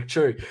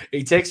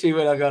He texts me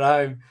when I got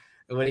home,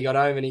 and when he got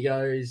home, and he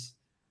goes,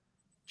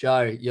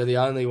 Joe, you're the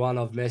only one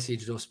I've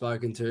messaged or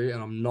spoken to,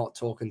 and I'm not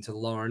talking to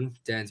Lauren,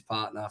 Dan's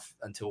partner,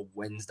 until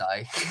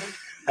Wednesday,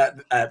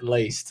 at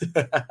least.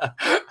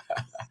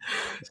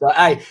 So,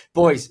 hey,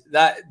 boys,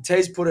 that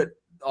Tez put it.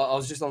 I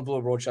was just on the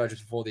Blue Broad show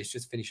just before this.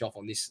 Just finish off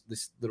on this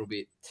little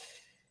bit.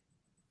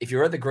 If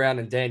you're at the ground,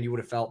 and Dan, you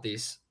would have felt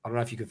this. I don't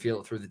know if you could feel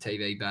it through the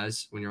TV,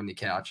 Bazz, when you're on your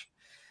couch,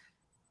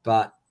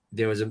 but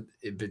there was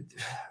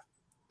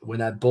when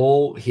that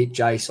ball hit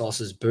Jay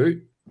Sauce's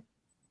boot,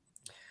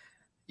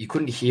 you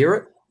couldn't hear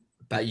it,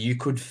 but you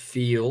could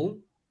feel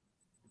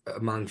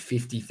among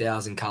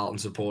 50,000 Carlton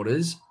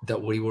supporters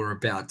that we were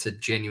about to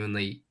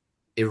genuinely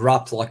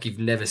erupt like you've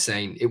never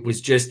seen. It was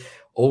just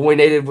all we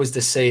needed was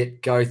to see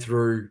it go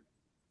through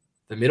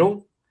the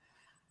middle.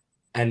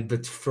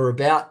 But for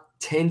about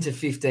 10 to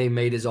 15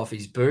 meters off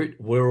his boot,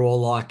 we're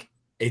all like,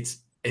 it's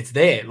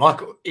there.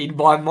 Like in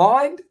my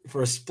mind,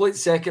 for a split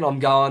second, I'm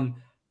going,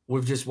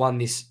 we've just won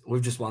this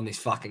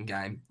fucking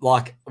game.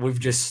 Like we've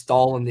just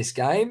stolen this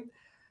game.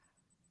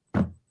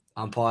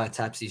 Umpire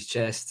taps his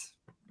chest,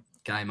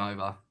 game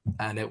over.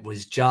 And it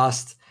was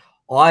just,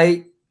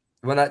 when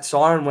that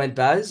siren went,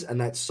 Bazz,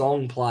 and that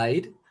song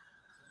played,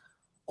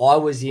 I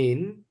was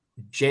in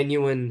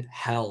genuine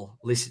hell,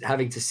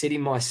 having to sit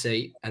in my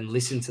seat and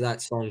listen to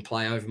that song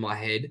play over my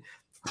head.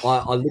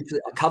 I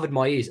literally covered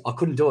my ears. I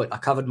couldn't do it. I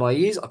covered my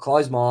ears, I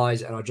closed my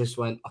eyes, and I just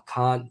went, I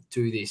can't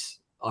do this.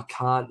 I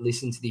can't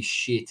listen to this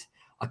shit.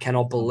 I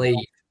cannot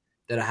believe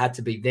that it had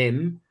to be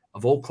them,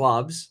 of all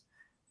clubs,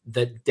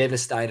 that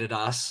devastated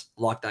us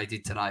like they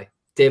did today.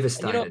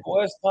 Devastated. And you know what the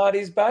worst part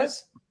is,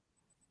 Bazz?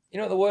 You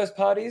know what the worst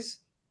part is?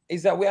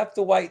 Is that we have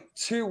to wait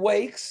 2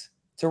 weeks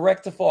to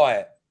rectify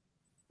it.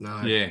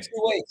 No. Yeah. 2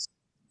 weeks.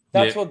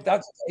 That's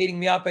what's eating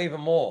me up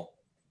even more.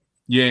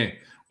 Yeah.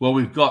 Well,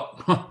 we've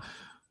got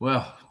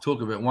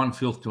talk about one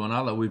filth to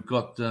another. We've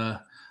got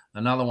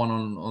another one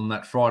on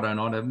that Friday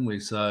night, haven't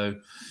we? So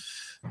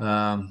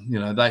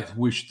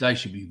they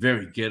should be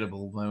very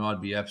gettable.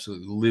 I'd be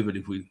absolutely livid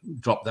if we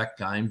dropped that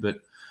game. But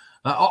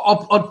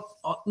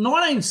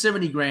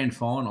 1970 grand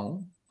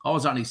final, I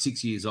was only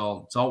 6 years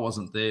old, so I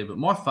wasn't there. But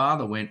my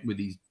father went with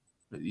his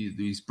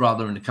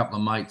brother and a couple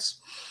of mates,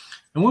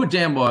 and we were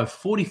down by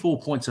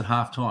 44 points at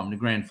halftime in the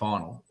grand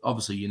final.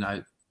 Obviously, you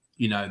know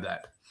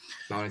that.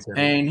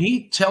 And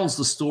he tells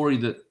the story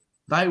that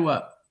they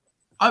were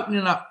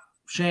opening up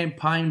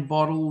champagne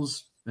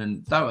bottles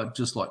and they were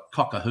just like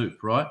cock a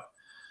hoop, right?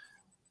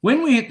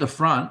 When we hit the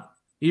front,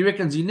 he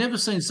reckons he never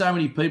seen so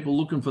many people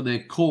looking for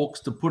their corks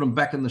to put them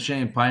back in the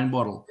champagne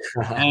bottle.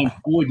 And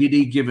boy, did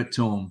he give it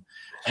to them.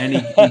 And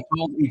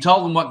he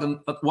told them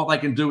what they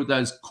can do with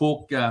those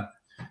cork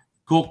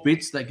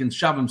bits. They can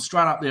shove them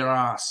straight up their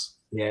ass.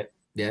 Yeah.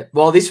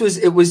 Well,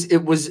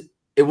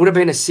 it would have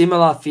been a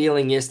similar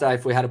feeling yesterday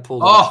if we had to pull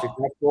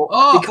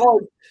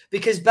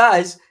because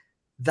Bazz,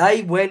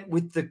 they went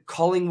with the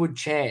Collingwood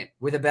chant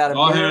with about a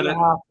minute and a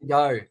half to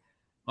go.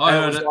 I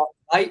heard it.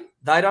 Like,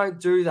 they don't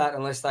do that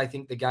unless they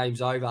think the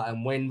game's over.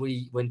 And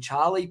when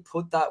Charlie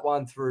put that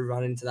one through,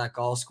 run into that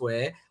goal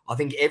square, I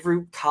think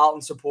every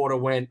Carlton supporter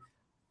went,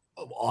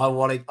 we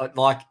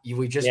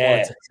just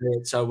wanted to see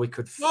it so we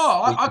could.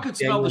 I could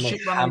smell the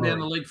shit running down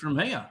the league from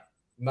here.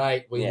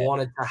 Mate, we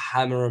wanted to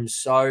hammer them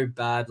so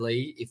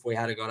badly if we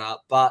had got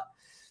up, but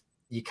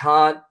you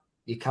can't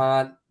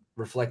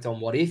reflect on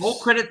what ifs. All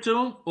credit to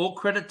them,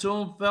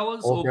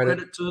 fellas. All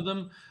credit to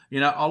them.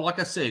 Like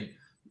I said,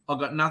 I've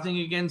got nothing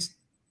against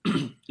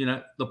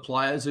the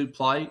players who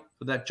play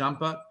for that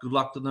jumper. Good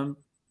luck to them.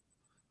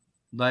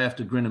 They have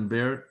to grin and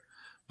bear it.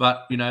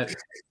 But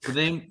for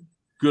them,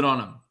 good on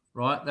them.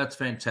 Right? That's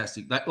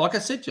fantastic. Like I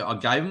said to you, I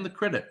gave them the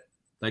credit.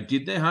 They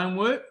did their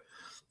homework,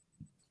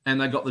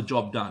 and they got the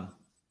job done.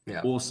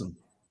 Yeah. Awesome.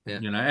 Yeah.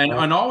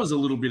 And I was a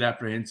little bit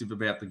apprehensive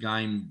about the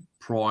game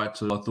prior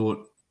to.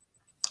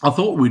 I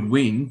thought we'd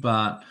win,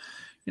 but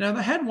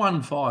they had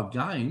won 5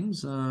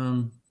 games.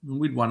 And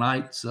we'd won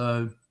 8,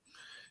 so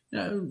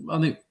I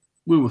think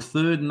we were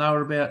 3rd, and they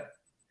were about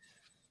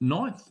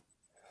 9th.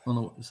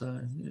 And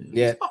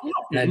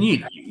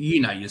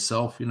you know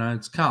yourself.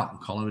 It's Carlton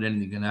Collingwood.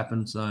 Anything can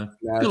happen. So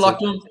good luck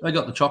to them. They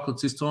got the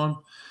chocolates this time,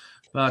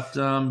 but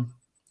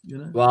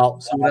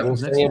Well,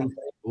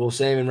 we'll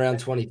see him in round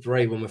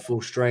 23 when we're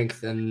full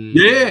strength. And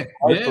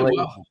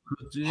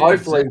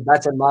hopefully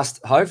that's a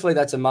must. Hopefully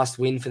that's a must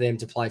win for them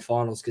to play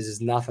finals, because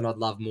there's nothing I'd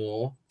love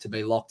more to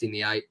be locked in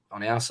the 8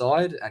 on our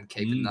side and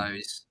keeping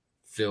those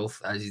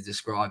filth, as you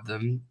described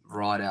them,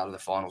 right out of the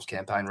finals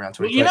campaign round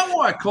 23. Well, you know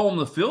why I call them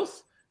the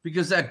filth?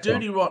 Because that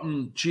dirty,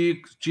 rotten cheer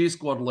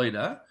squad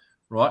leader,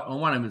 right? I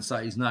won't even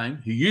say his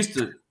name, who used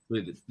to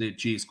be their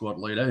cheer squad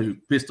leader, who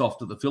pissed off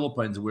to the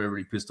Philippines or wherever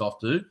he pissed off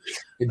to.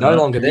 He's no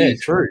longer there.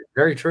 True.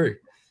 Very true.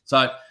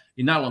 So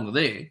you're no longer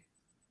there.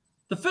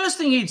 The first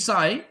thing he'd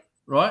say,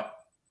 right,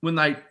 when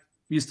they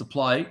used to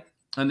play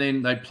and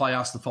then they'd play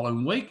us the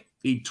following week,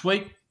 he'd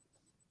tweet,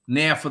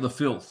 "Now for the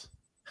filth."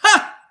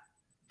 Ha!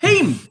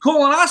 Him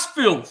calling us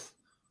filth.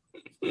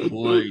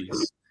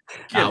 Please.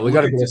 Get a look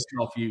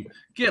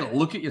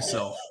at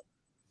yourself.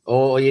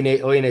 All you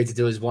need to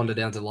do is wander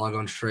down to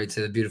Lygon Street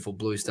to the beautiful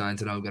Bluestone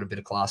to know we've got a bit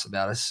of class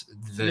about us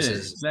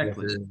versus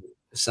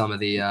some of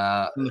the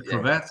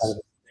cravats.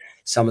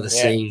 Some of the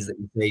scenes that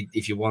you see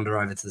if you wander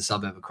over to the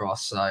suburb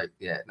across. So,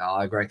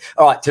 I agree.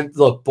 All right,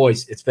 look,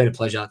 boys, it's been a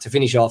pleasure. To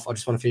finish off, I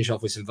just want to finish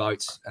off with some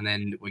votes, and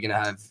then we're going to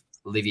have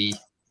Livy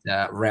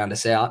round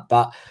us out.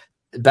 But,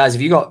 Baz,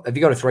 have you got a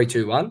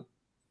 3-2-1?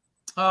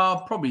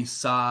 Probably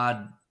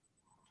Sard,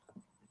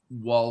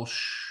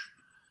 Walsh,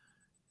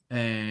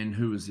 and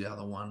who was the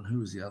other one?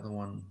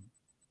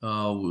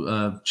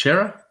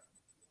 Chera?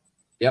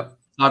 Yep.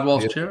 Sard,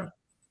 Walsh, Chera.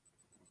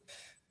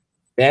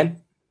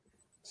 Ben?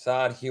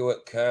 Sard,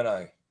 Hewitt,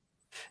 Curnow.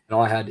 And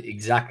I had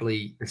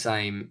exactly the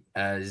same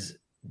as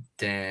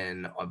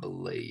Dan, I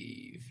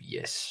believe.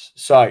 Yes.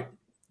 So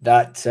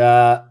that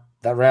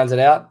rounds it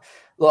out.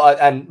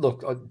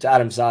 Look, to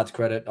Adam Sard's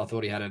credit, I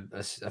thought he had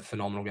a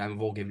phenomenal game.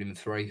 We've all given him a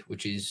 3,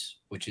 which is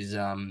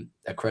a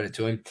credit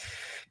to him.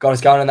 Got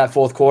us going in that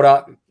fourth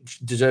quarter.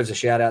 Deserves a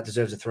shout out.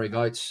 Deserves a 3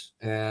 votes.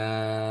 All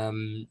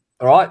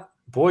right,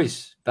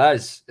 boys,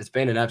 Baz, it's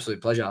been an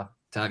absolute pleasure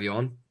to have you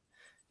on.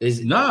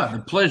 No,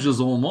 the pleasure's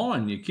all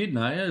mine. You're kidding,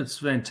 eh? It's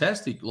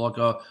fantastic. Like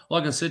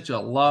I said to you,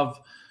 I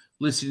love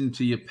listening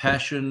to your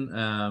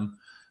passion.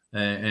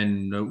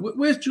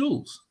 Where's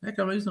Jules? How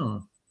come he's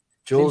not?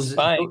 Jules,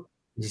 Spain.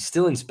 He's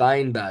still in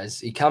Spain, Baz.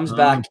 He comes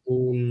back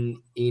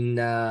in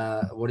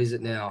what is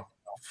it now?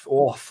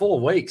 4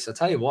 weeks. I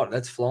tell you what,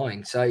 that's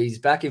flying. So he's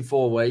back in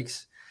 4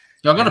 weeks.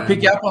 I've got to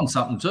pick you up on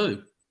something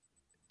too.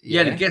 You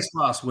had a guest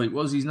last week.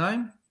 What was his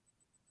name?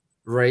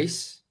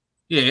 Reese.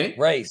 Yeah.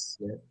 Race.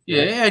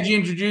 Yeah. How'd you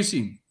introduce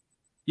him?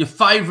 Your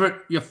favorite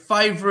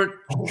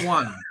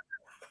one.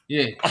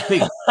 Yeah.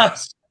 Big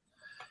ass.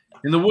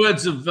 In the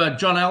words of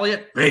John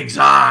Elliott, big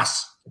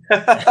ass.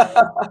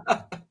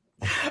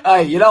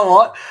 Hey, you know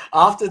what?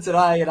 After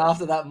today and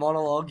after that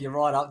monologue, you're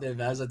right up there,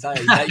 Baz. I tell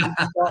you,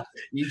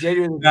 you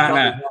genuinely.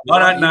 No.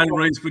 I don't know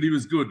Reese, but he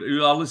was good.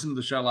 I listened to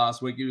the show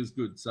last week. He was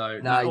good. So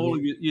all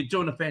of you, you're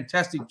doing a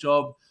fantastic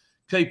job.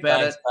 Keep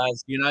at it.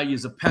 Thanks. You know,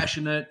 you're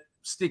passionate.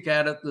 Stick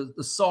at it.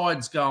 The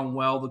side's going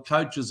well. The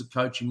coaches are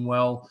coaching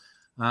well.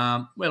 We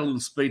had a little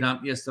speed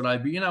hump yesterday,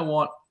 but you know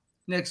what?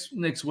 Next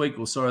week,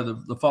 or sorry,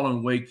 the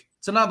following week,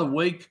 it's another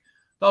week.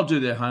 They'll do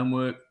their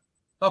homework.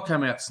 They'll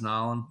come out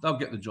snarling. They'll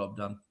get the job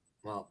done.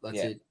 Well, that's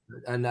it.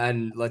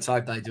 And let's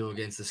hope they do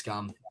against the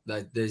scum.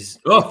 If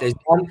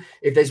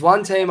there's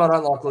one team I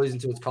don't like losing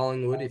to, it's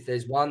Collingwood. If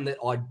there's one that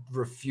I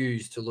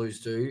refuse to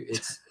lose to,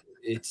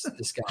 it's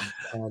the scum.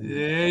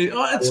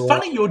 It's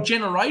funny. Your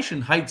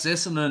generation hates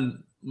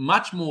Essendon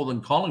much more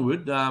than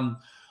Collingwood. Do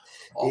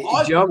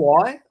you know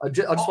why? I've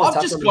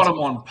just got them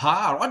on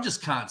par. I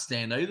just can't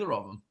stand either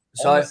of them.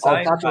 So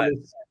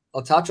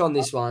I'll touch on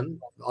this one.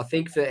 I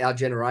think for our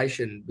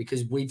generation,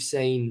 because we've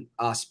seen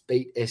us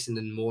beat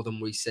Essendon more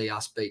than we see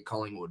us beat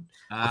Collingwood.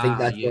 I think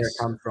that's where it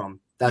comes from.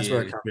 That's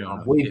where it comes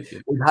from. We've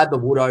had the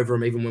wood over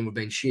them even when we've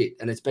been shit,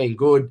 and it's been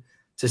good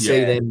to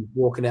see them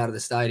walking out of the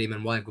stadium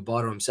and wave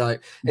goodbye to them. So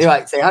anyway,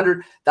 it's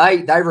 100.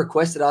 They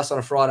requested us on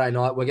a Friday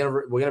night. We're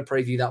gonna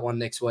preview that one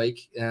next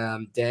week.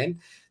 Dan,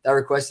 they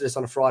requested us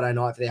on a Friday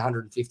night for their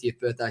 150th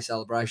birthday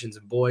celebrations,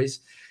 and boys,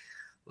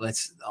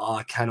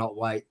 I cannot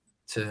wait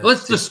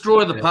let's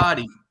destroy the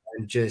party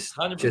and just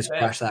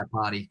crash that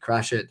party,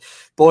 crash it,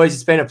 boys.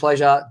 It's been a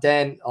pleasure,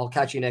 Dan. I'll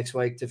catch you next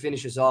week. To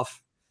finish us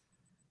off,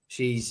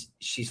 she's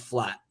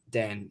flat.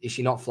 Dan, is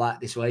she not flat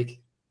this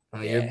week?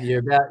 You're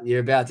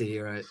about to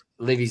hear it.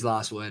 Livy's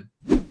last word.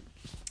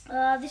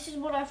 This is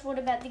what I thought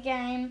about the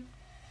game.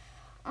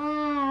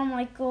 Oh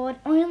my god!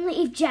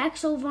 Only if Jack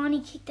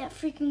Silvani kicked that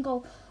freaking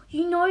goal.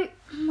 Oh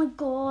my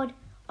god.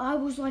 I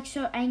was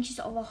so anxious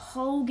of the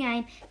whole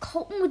game.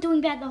 Colton were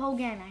doing bad the whole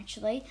game,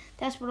 actually.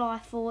 That's what I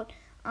thought.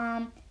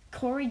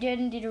 Corey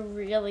Durden did a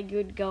really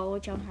good goal,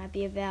 which I'm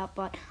happy about,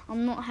 but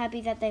I'm not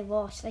happy that they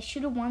lost. They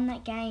should have won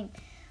that game.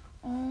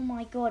 Oh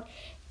my god.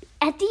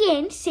 At the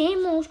end,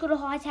 Sam Moore's got a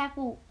high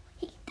tackle.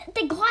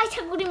 The guy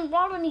tackled him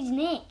right on his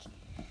neck.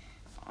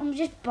 I'm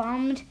just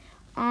bummed.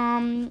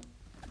 I'm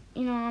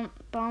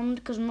bummed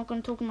because I'm not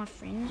going to talk to my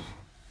friends.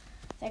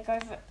 They go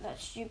for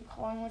that stupid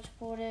Collingwood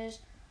supporters.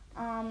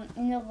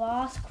 In the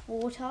last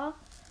quarter,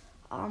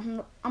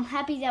 I'm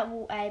happy that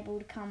we're able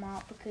to come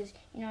up because,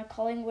 you know,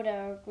 Collingwood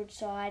are a good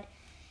side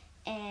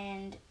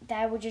and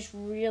they were just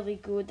really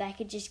good. They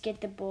could just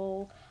get the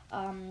ball.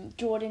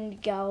 Jordan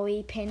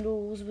Goey,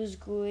 Pendles was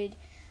good.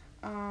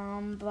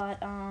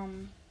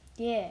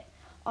 Yeah,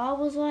 I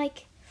was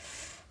like,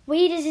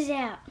 Wieders is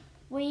out.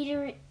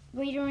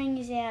 Wiedering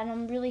is out, and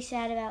I'm really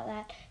sad about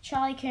that.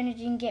 Charlie Kerner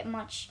didn't get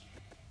much,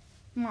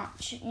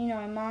 marks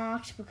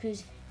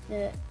because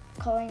the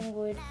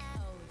Collingwood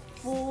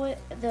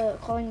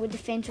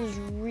defence was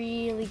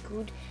really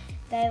good.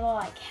 They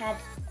had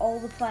all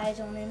the players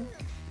on him.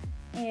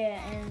 Yeah,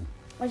 and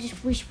I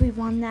just wish we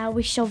won that. I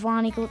wish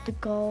Silvani got the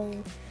goal,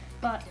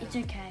 but it's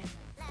okay.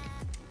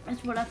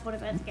 That's what I thought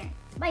about the game.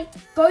 Bye.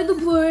 Go the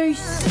Blues!